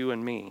 that's you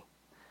and me.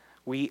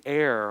 We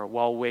err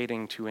while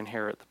waiting to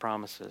inherit the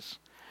promises.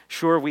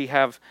 Sure, we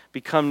have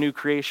become new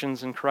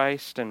creations in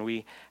Christ, and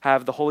we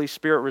have the Holy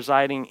Spirit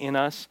residing in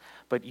us,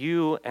 but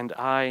you and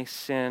I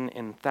sin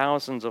in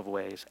thousands of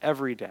ways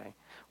every day.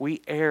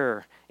 We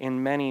err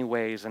in many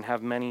ways and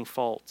have many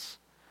faults.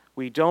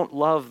 We don't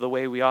love the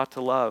way we ought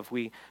to love.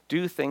 We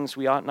do things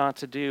we ought not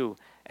to do.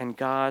 And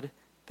God,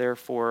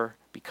 therefore,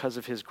 because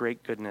of his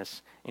great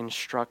goodness,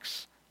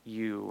 instructs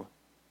you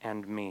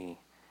and me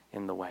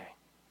in the way.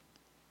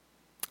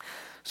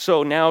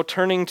 So now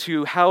turning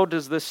to how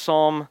does this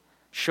psalm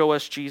show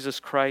us Jesus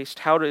Christ?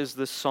 How does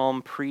this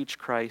psalm preach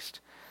Christ?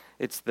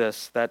 It's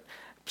this, that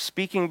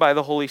speaking by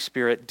the Holy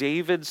Spirit,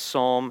 David's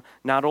psalm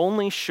not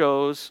only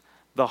shows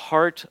the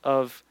heart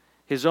of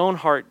his own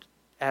heart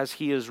as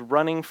he is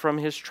running from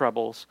his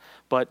troubles,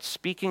 but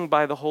speaking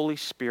by the Holy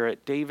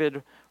Spirit,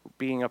 David,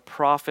 being a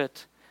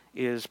prophet,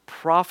 is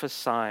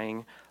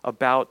prophesying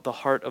about the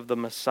heart of the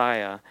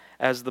Messiah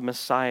as the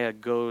Messiah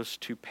goes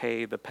to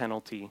pay the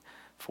penalty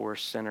for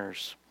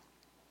sinners.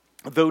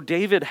 Though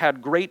David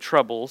had great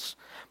troubles,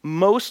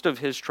 most of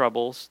his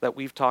troubles that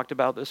we've talked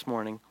about this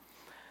morning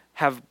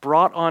have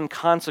brought on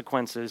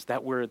consequences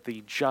that were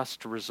the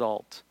just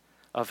result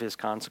of his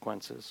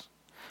consequences.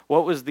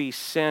 What was the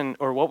sin,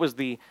 or what was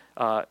the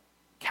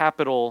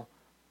capital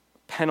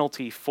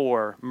penalty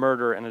for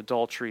murder and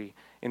adultery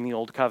in the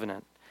Old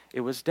Covenant?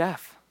 It was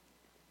death.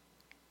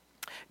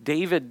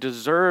 David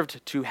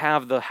deserved to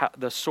have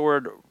the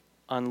sword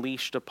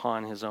unleashed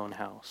upon his own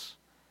house.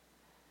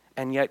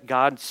 And yet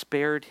God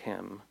spared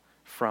him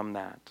from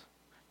that.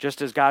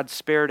 Just as God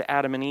spared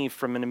Adam and Eve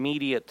from an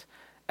immediate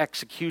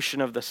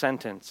execution of the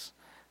sentence,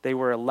 they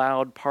were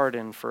allowed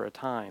pardon for a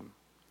time.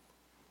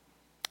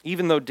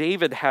 Even though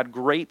David had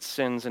great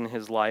sins in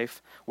his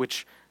life,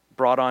 which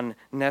brought on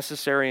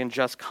necessary and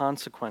just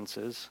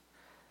consequences,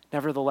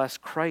 nevertheless,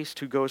 Christ,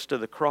 who goes to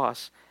the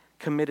cross,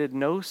 committed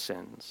no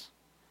sins.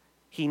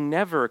 He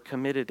never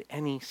committed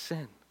any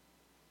sin.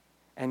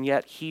 And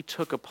yet he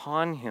took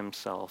upon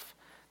himself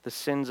the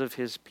sins of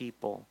his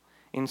people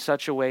in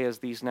such a way as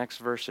these next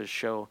verses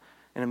show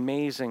an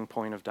amazing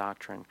point of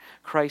doctrine.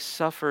 Christ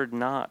suffered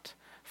not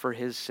for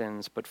his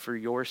sins, but for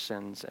your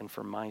sins and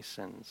for my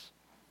sins.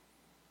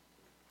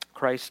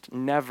 Christ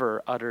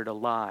never uttered a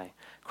lie.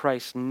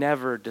 Christ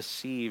never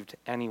deceived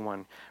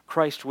anyone.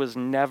 Christ was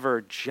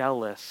never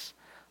jealous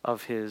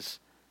of his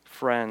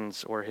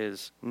friends or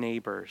his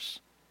neighbors.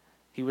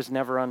 He was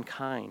never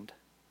unkind.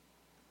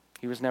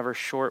 He was never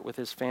short with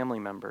his family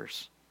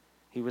members.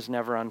 He was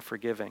never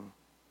unforgiving.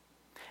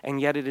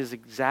 And yet it is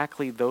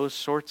exactly those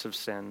sorts of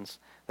sins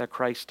that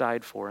Christ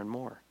died for and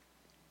more.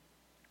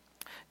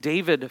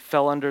 David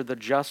fell under the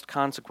just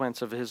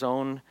consequence of his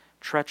own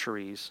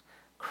treacheries.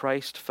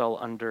 Christ fell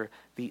under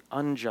the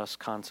unjust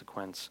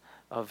consequence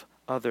of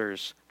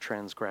others'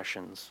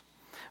 transgressions.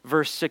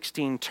 Verse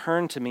 16,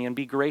 "Turn to me and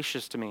be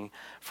gracious to me,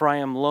 for I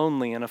am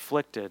lonely and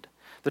afflicted.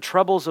 The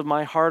troubles of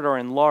my heart are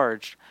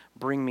enlarged.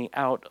 Bring me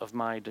out of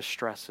my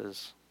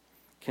distresses.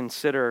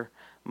 Consider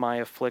my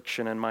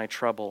affliction and my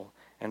trouble,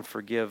 and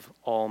forgive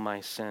all my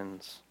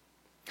sins."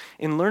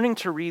 In learning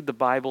to read the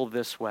Bible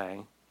this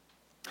way,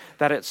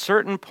 that at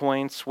certain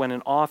points when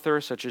an author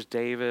such as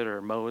David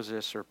or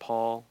Moses or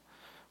Paul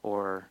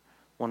or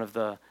one of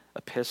the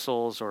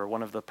epistles or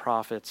one of the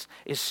prophets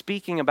is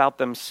speaking about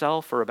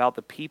themselves or about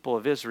the people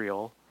of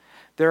Israel,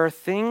 there are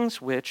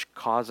things which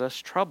cause us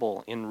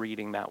trouble in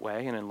reading that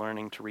way and in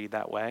learning to read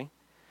that way.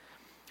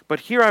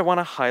 But here I want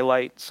to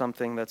highlight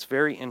something that's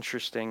very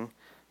interesting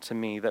to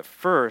me, that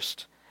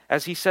first,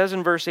 as he says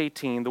in verse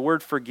 18, the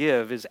word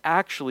forgive is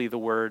actually the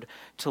word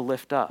to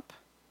lift up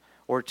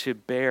or to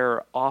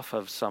bear off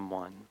of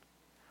someone.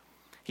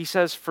 He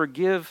says,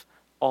 forgive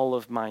all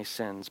of my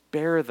sins,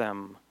 bear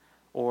them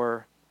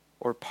or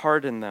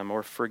pardon them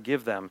or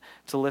forgive them,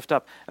 to lift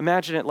up.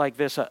 Imagine it like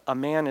this. A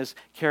man is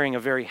carrying a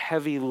very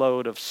heavy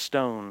load of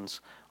stones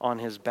on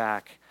his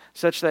back,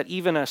 such that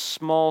even a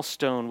small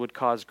stone would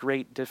cause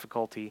great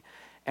difficulty.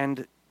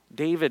 And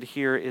David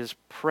here is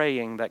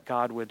praying that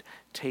God would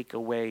take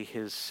away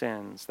his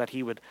sins, that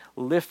he would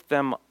lift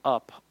them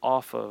up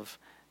off of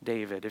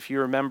David. If you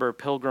remember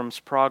Pilgrim's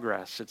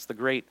Progress, it's the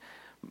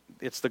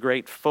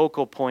great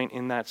focal point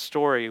in that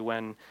story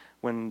when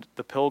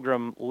the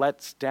pilgrim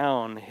lets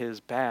down his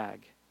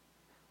bag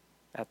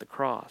at the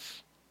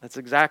cross. That's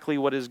exactly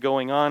what is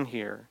going on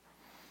here.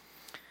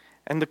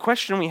 And the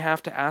question we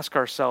have to ask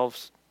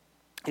ourselves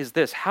is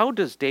this: how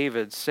does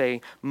David say,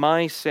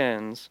 my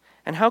sins,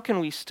 and how can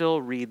we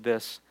still read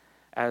this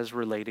as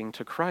relating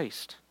to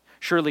Christ?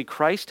 Surely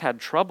Christ had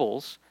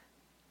troubles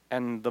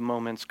and the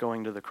moments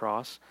going to the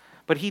cross,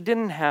 but he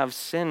didn't have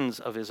sins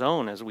of his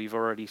own, as we've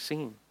already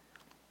seen.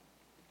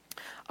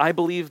 I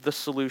believe the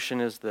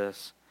solution is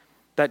this,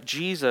 that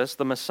Jesus,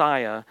 the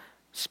Messiah,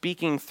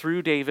 speaking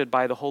through David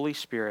by the Holy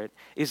Spirit,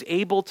 is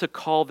able to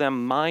call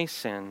them my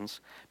sins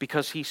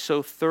because he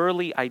so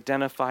thoroughly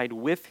identified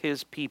with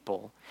his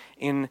people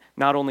in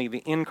not only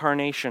the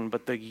incarnation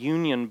but the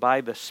union by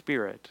the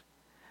Spirit,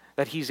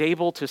 that he's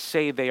able to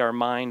say they are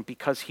mine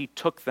because he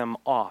took them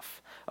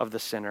off of the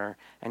sinner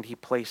and he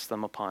placed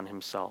them upon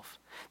himself.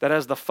 That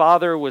as the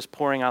Father was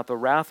pouring out the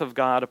wrath of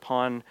God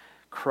upon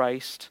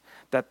Christ,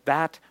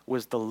 that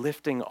was the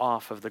lifting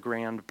off of the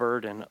grand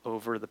burden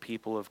over the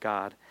people of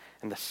God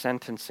and the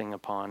sentencing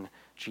upon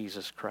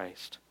Jesus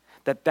Christ.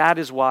 That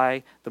is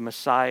why the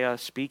Messiah,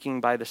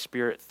 speaking by the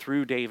Spirit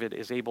through David,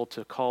 is able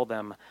to call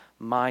them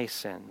my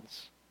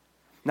sins.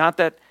 Not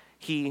that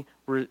he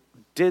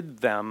did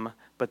them,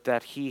 but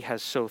that he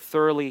has so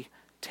thoroughly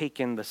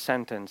taken the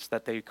sentence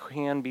that they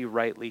can be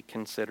rightly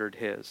considered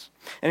his.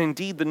 And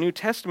indeed, the New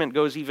Testament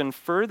goes even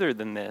further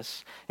than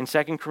this. In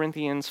 2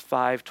 Corinthians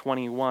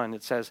 5:21,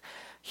 it says,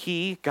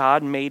 he,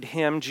 God, made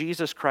him,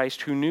 Jesus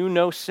Christ, who knew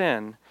no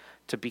sin,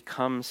 to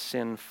become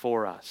sin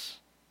for us.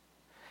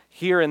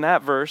 Here in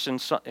that verse, in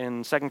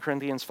 2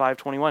 Corinthians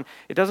 5:21,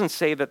 it doesn't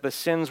say that the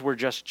sins were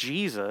just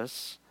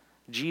Jesus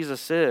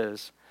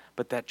is,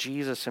 but that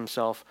Jesus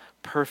himself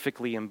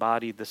perfectly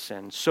embodied the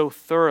sin so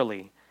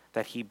thoroughly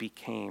that he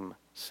became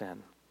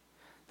sin.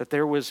 That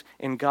there was,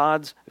 in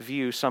God's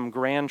view, some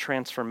grand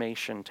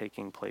transformation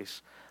taking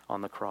place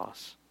on the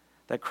cross.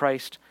 That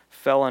Christ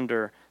fell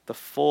under the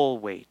full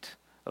weight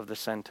of the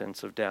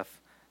sentence of death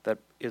that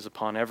is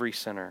upon every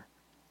sinner,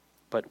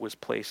 but was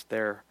placed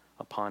there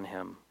upon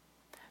him.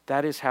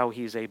 That is how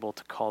he's able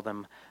to call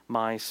them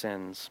my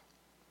sins.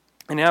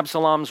 In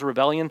Absalom's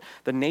rebellion,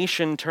 the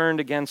nation turned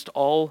against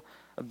all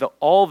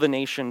the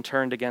nation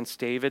turned against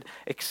David,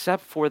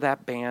 except for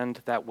that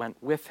band that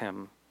went with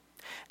him.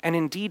 And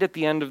indeed, at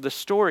the end of the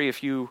story,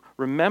 if you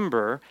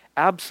remember,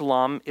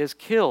 Absalom is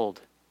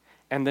killed,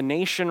 and the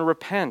nation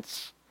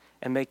repents,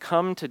 and they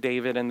come to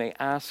David and they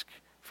ask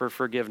for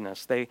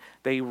forgiveness.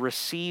 They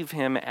receive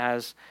him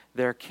as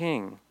their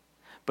king.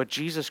 But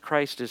Jesus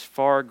Christ is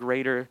far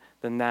greater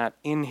than that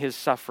in his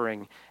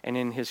suffering and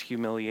in his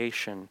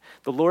humiliation.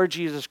 The Lord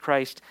Jesus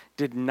Christ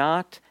did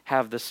not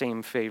have the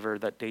same favor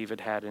that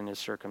David had in his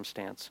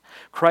circumstance.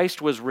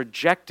 Christ was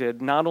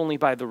rejected not only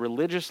by the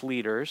religious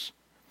leaders,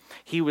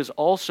 he was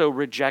also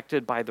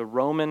rejected by the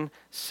Roman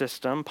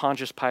system,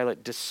 Pontius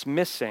Pilate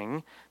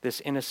dismissing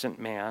this innocent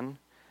man.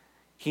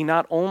 He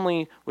not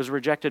only was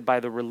rejected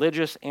by the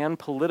religious and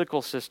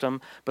political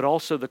system, but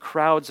also the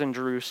crowds in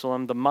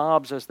Jerusalem, the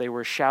mobs as they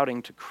were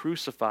shouting to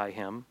crucify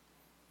him.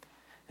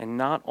 And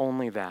not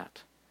only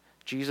that,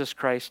 Jesus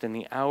Christ in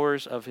the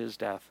hours of his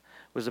death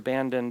was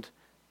abandoned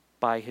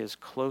by his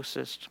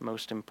closest,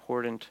 most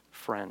important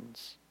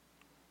friends.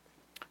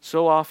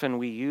 So often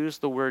we use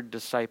the word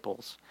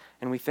disciples,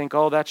 and we think,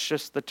 oh, that's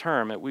just the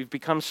term. We've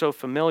become so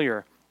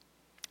familiar.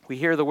 We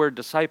hear the word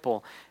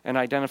disciple and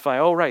identify,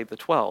 oh, right, the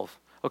 12.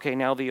 Okay,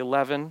 now the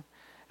 11,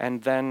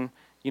 and then,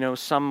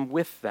 some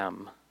with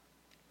them.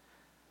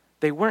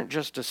 They weren't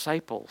just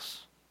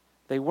disciples.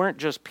 They weren't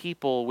just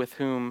people with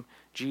whom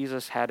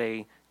Jesus had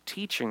a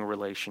teaching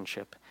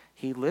relationship.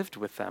 He lived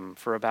with them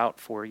for about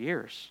 4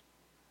 years.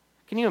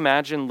 Can you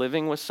imagine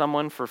living with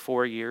someone for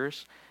 4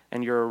 years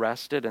and you're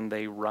arrested and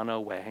they run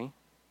away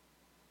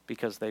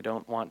because they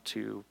don't want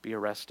to be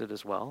arrested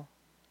as well?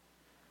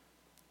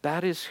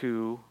 That is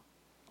who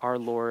our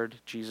Lord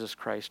Jesus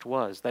Christ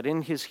was, that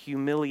in his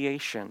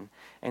humiliation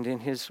and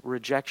in his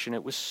rejection,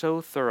 it was so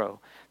thorough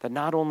that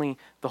not only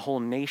the whole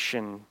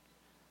nation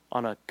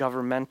on a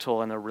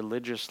governmental and a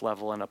religious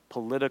level and a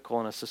political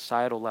and a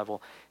societal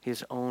level,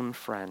 his own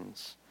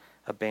friends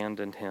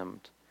abandoned him.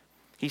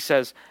 He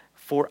says,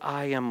 "For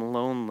I am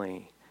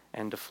lonely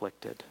and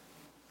afflicted."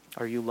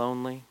 Are you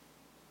lonely?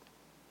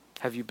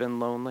 Have you been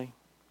lonely?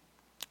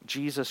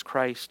 Jesus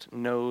Christ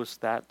knows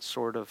that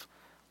sort of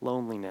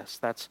loneliness.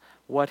 That's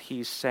what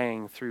he's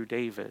saying through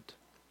David.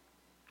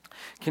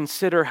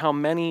 Consider how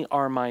many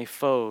are my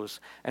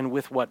foes, and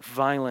with what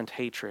violent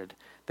hatred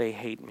they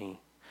hate me.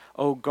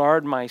 O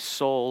guard my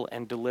soul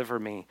and deliver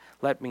me.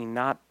 Let me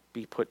not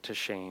be put to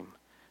shame,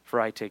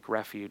 for I take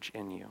refuge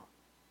in you.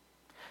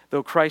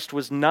 Though Christ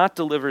was not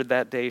delivered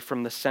that day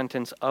from the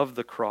sentence of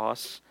the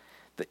cross,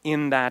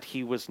 in that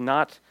he was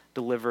not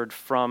delivered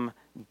from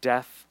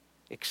death,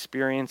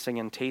 experiencing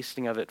and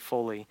tasting of it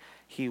fully,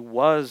 he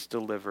was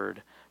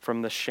delivered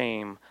from the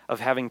shame of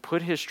having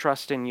put his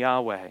trust in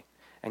Yahweh,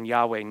 and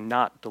Yahweh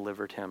not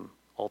delivered him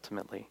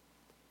ultimately.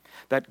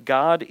 That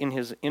God, in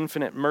his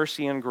infinite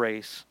mercy and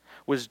grace,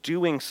 was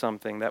doing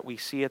something that we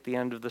see at the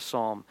end of the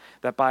psalm,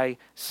 that by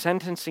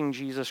sentencing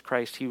Jesus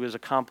Christ, he was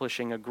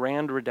accomplishing a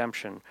grand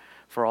redemption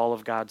for all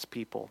of God's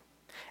people.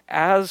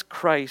 As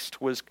Christ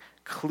was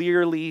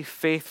clearly,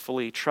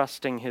 faithfully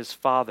trusting his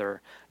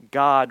Father,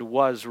 God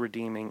was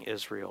redeeming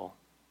Israel.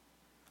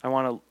 I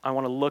want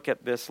to look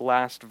at this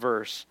last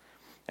verse,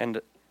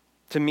 and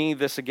to me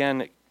this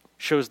again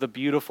shows the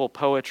beautiful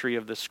poetry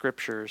of the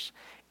scriptures.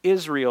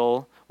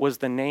 Israel was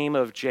the name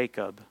of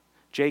Jacob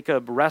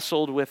Jacob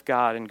wrestled with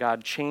God, and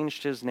God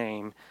changed his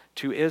name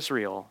to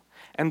Israel.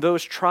 And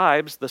those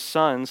tribes, the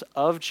sons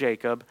of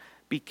Jacob,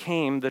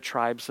 became the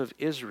tribes of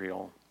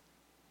Israel.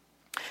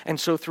 And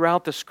so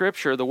throughout the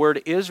scripture, the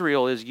word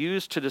Israel is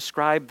used to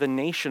describe the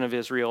nation of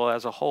Israel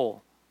as a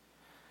whole.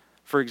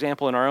 For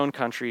example, in our own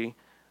country,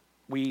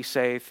 we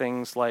say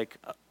things like,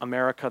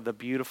 America the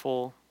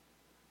beautiful,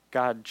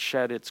 God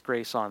shed its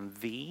grace on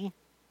thee.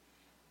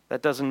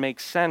 That doesn't make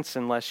sense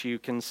unless you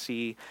can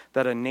see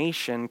that a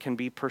nation can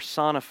be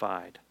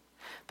personified.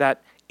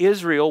 That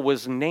Israel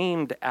was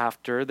named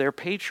after their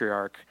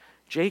patriarch,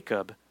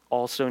 Jacob,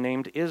 also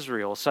named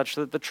Israel, such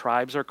that the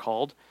tribes are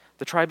called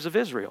the tribes of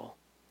Israel.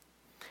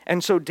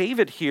 And so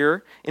David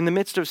here, in the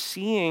midst of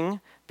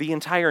seeing the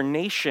entire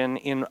nation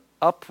in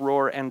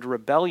uproar and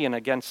rebellion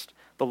against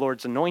the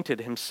Lord's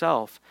anointed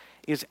himself,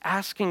 is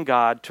asking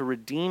God to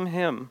redeem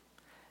him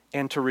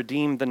and to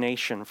redeem the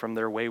nation from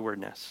their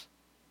waywardness.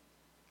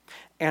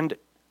 And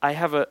I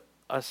have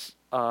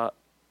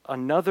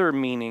another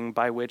meaning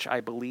by which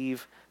I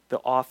believe the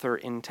author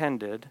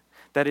intended.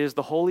 That is,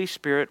 the Holy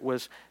Spirit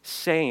was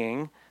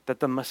saying that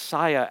the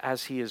Messiah,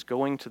 as he is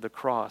going to the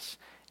cross,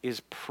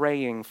 is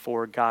praying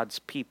for God's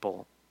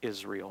people,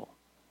 Israel.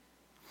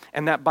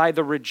 And that by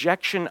the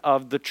rejection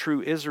of the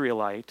true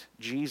Israelite,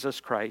 Jesus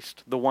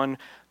Christ,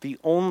 the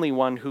only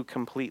one who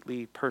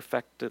completely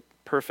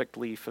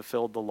perfectly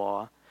fulfilled the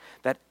law,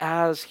 that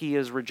as he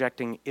is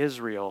rejecting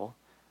Israel,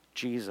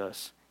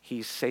 Jesus,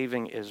 he's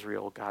saving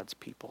Israel, God's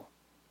people.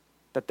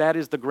 That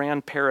is the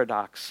grand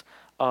paradox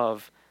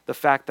of the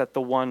fact that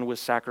the one was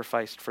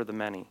sacrificed for the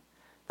many.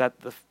 That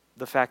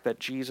the fact that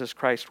Jesus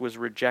Christ was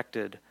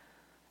rejected,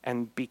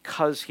 and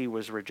because he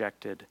was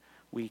rejected,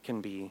 we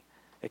can be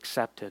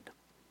accepted.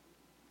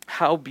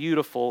 How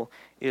beautiful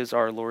is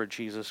our Lord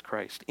Jesus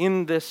Christ.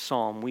 In this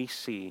psalm, we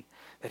see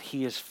that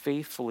he is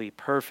faithfully,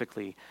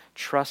 perfectly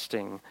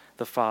trusting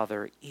the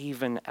Father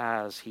even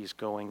as he's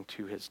going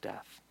to his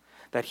death.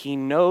 That he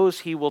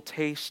knows he will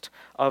taste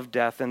of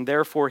death, and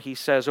therefore he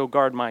says, "O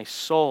guard my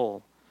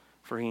soul,"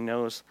 for he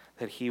knows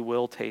that he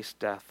will taste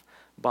death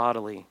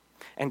bodily.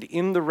 And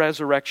in the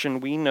resurrection,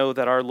 we know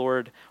that our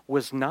Lord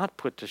was not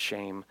put to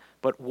shame,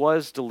 but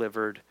was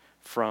delivered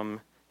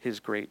from his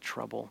great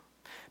trouble.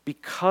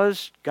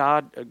 Because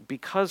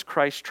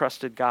Christ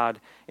trusted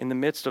God in the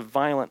midst of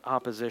violent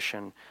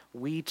opposition,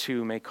 we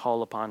too may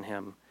call upon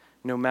him,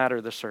 no matter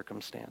the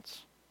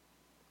circumstance.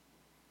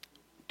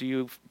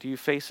 Do you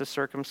face a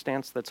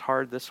circumstance that's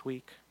hard this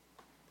week?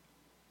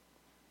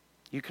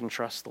 You can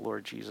trust the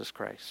Lord Jesus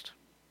Christ.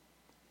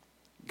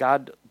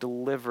 God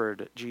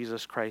delivered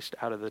Jesus Christ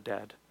out of the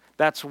dead.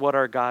 That's what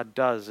our God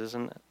does,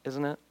 isn't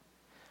it?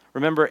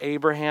 Remember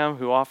Abraham,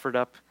 who offered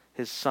up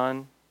his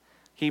son?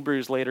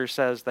 Hebrews later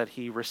says that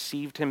he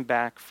received him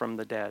back from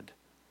the dead,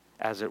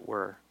 as it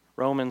were.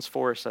 Romans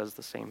 4 says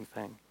the same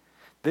thing.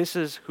 This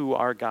is who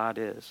our God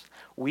is.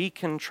 We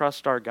can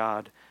trust our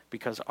God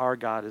because our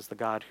God is the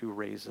God who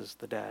raises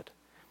the dead.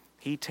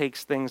 He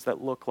takes things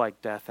that look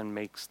like death and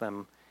makes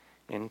them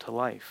into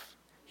life.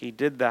 He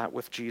did that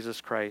with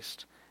Jesus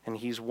Christ, and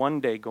he's one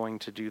day going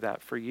to do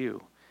that for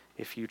you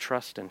if you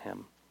trust in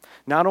him.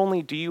 Not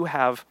only do you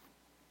have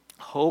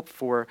hope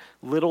for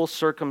little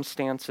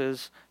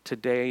circumstances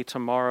today,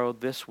 tomorrow,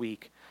 this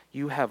week,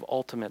 you have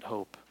ultimate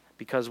hope,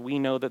 because we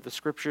know that the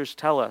scriptures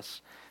tell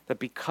us that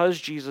because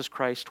Jesus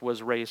Christ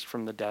was raised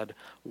from the dead,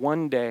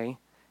 one day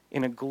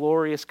in a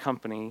glorious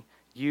company,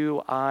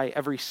 you, I,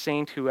 every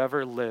saint who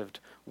ever lived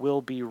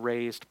will be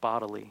raised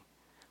bodily,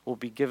 will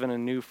be given a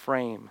new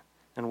frame,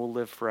 and will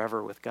live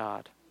forever with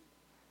God.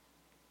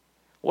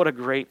 What a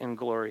great and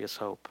glorious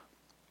hope.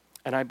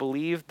 And I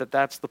believe that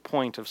that's the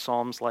point of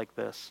psalms like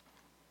this.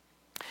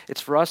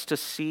 It's for us to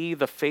see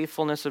the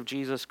faithfulness of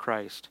Jesus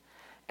Christ,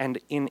 and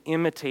in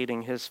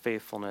imitating his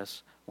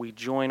faithfulness, we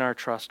join our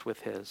trust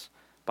with his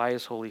by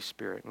his Holy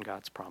Spirit and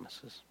God's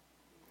promises.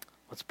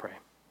 Let's pray.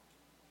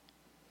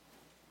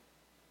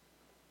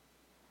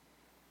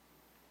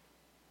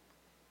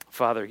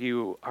 Father,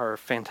 you are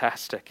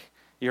fantastic.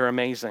 You're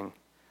amazing.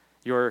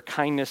 Your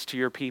kindness to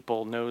your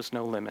people knows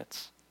no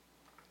limits.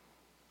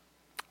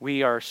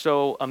 We are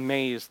so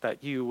amazed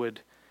that you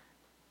would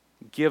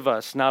give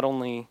us not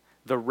only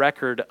the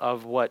record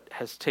of what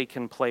has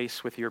taken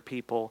place with your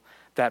people,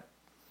 that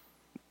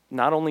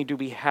not only do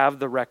we have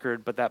the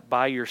record, but that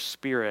by your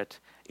Spirit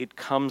it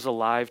comes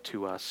alive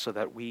to us so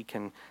that we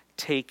can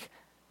take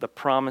the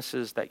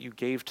promises that you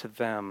gave to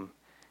them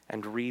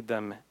and read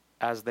them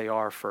as they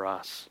are for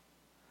us.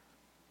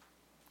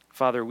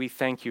 Father, we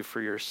thank you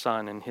for your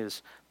Son and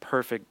his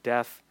perfect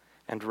death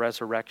and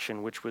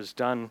resurrection, which was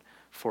done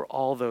for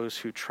all those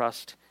who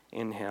trust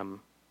in him.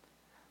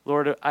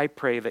 Lord, I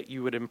pray that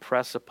you would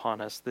impress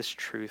upon us this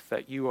truth,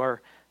 that you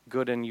are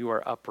good and you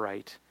are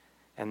upright,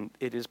 and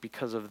it is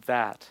because of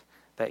that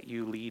that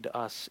you lead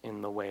us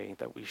in the way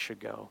that we should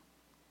go.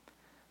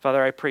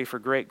 Father, I pray for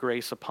great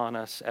grace upon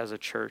us as a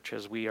church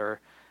as we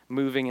are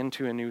moving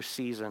into a new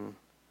season.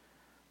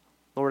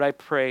 Lord, I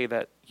pray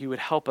that you would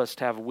help us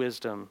to have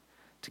wisdom,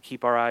 to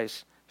keep our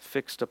eyes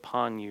fixed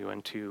upon you,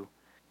 and to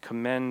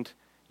commend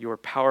your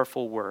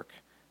powerful work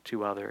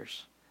to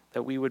others,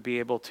 that we would be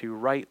able to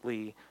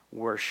rightly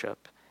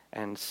worship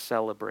and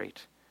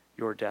celebrate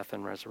your death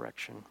and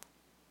resurrection.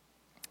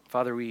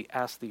 Father, we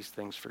ask these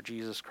things for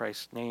Jesus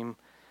Christ's name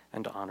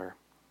and honor.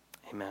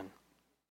 Amen.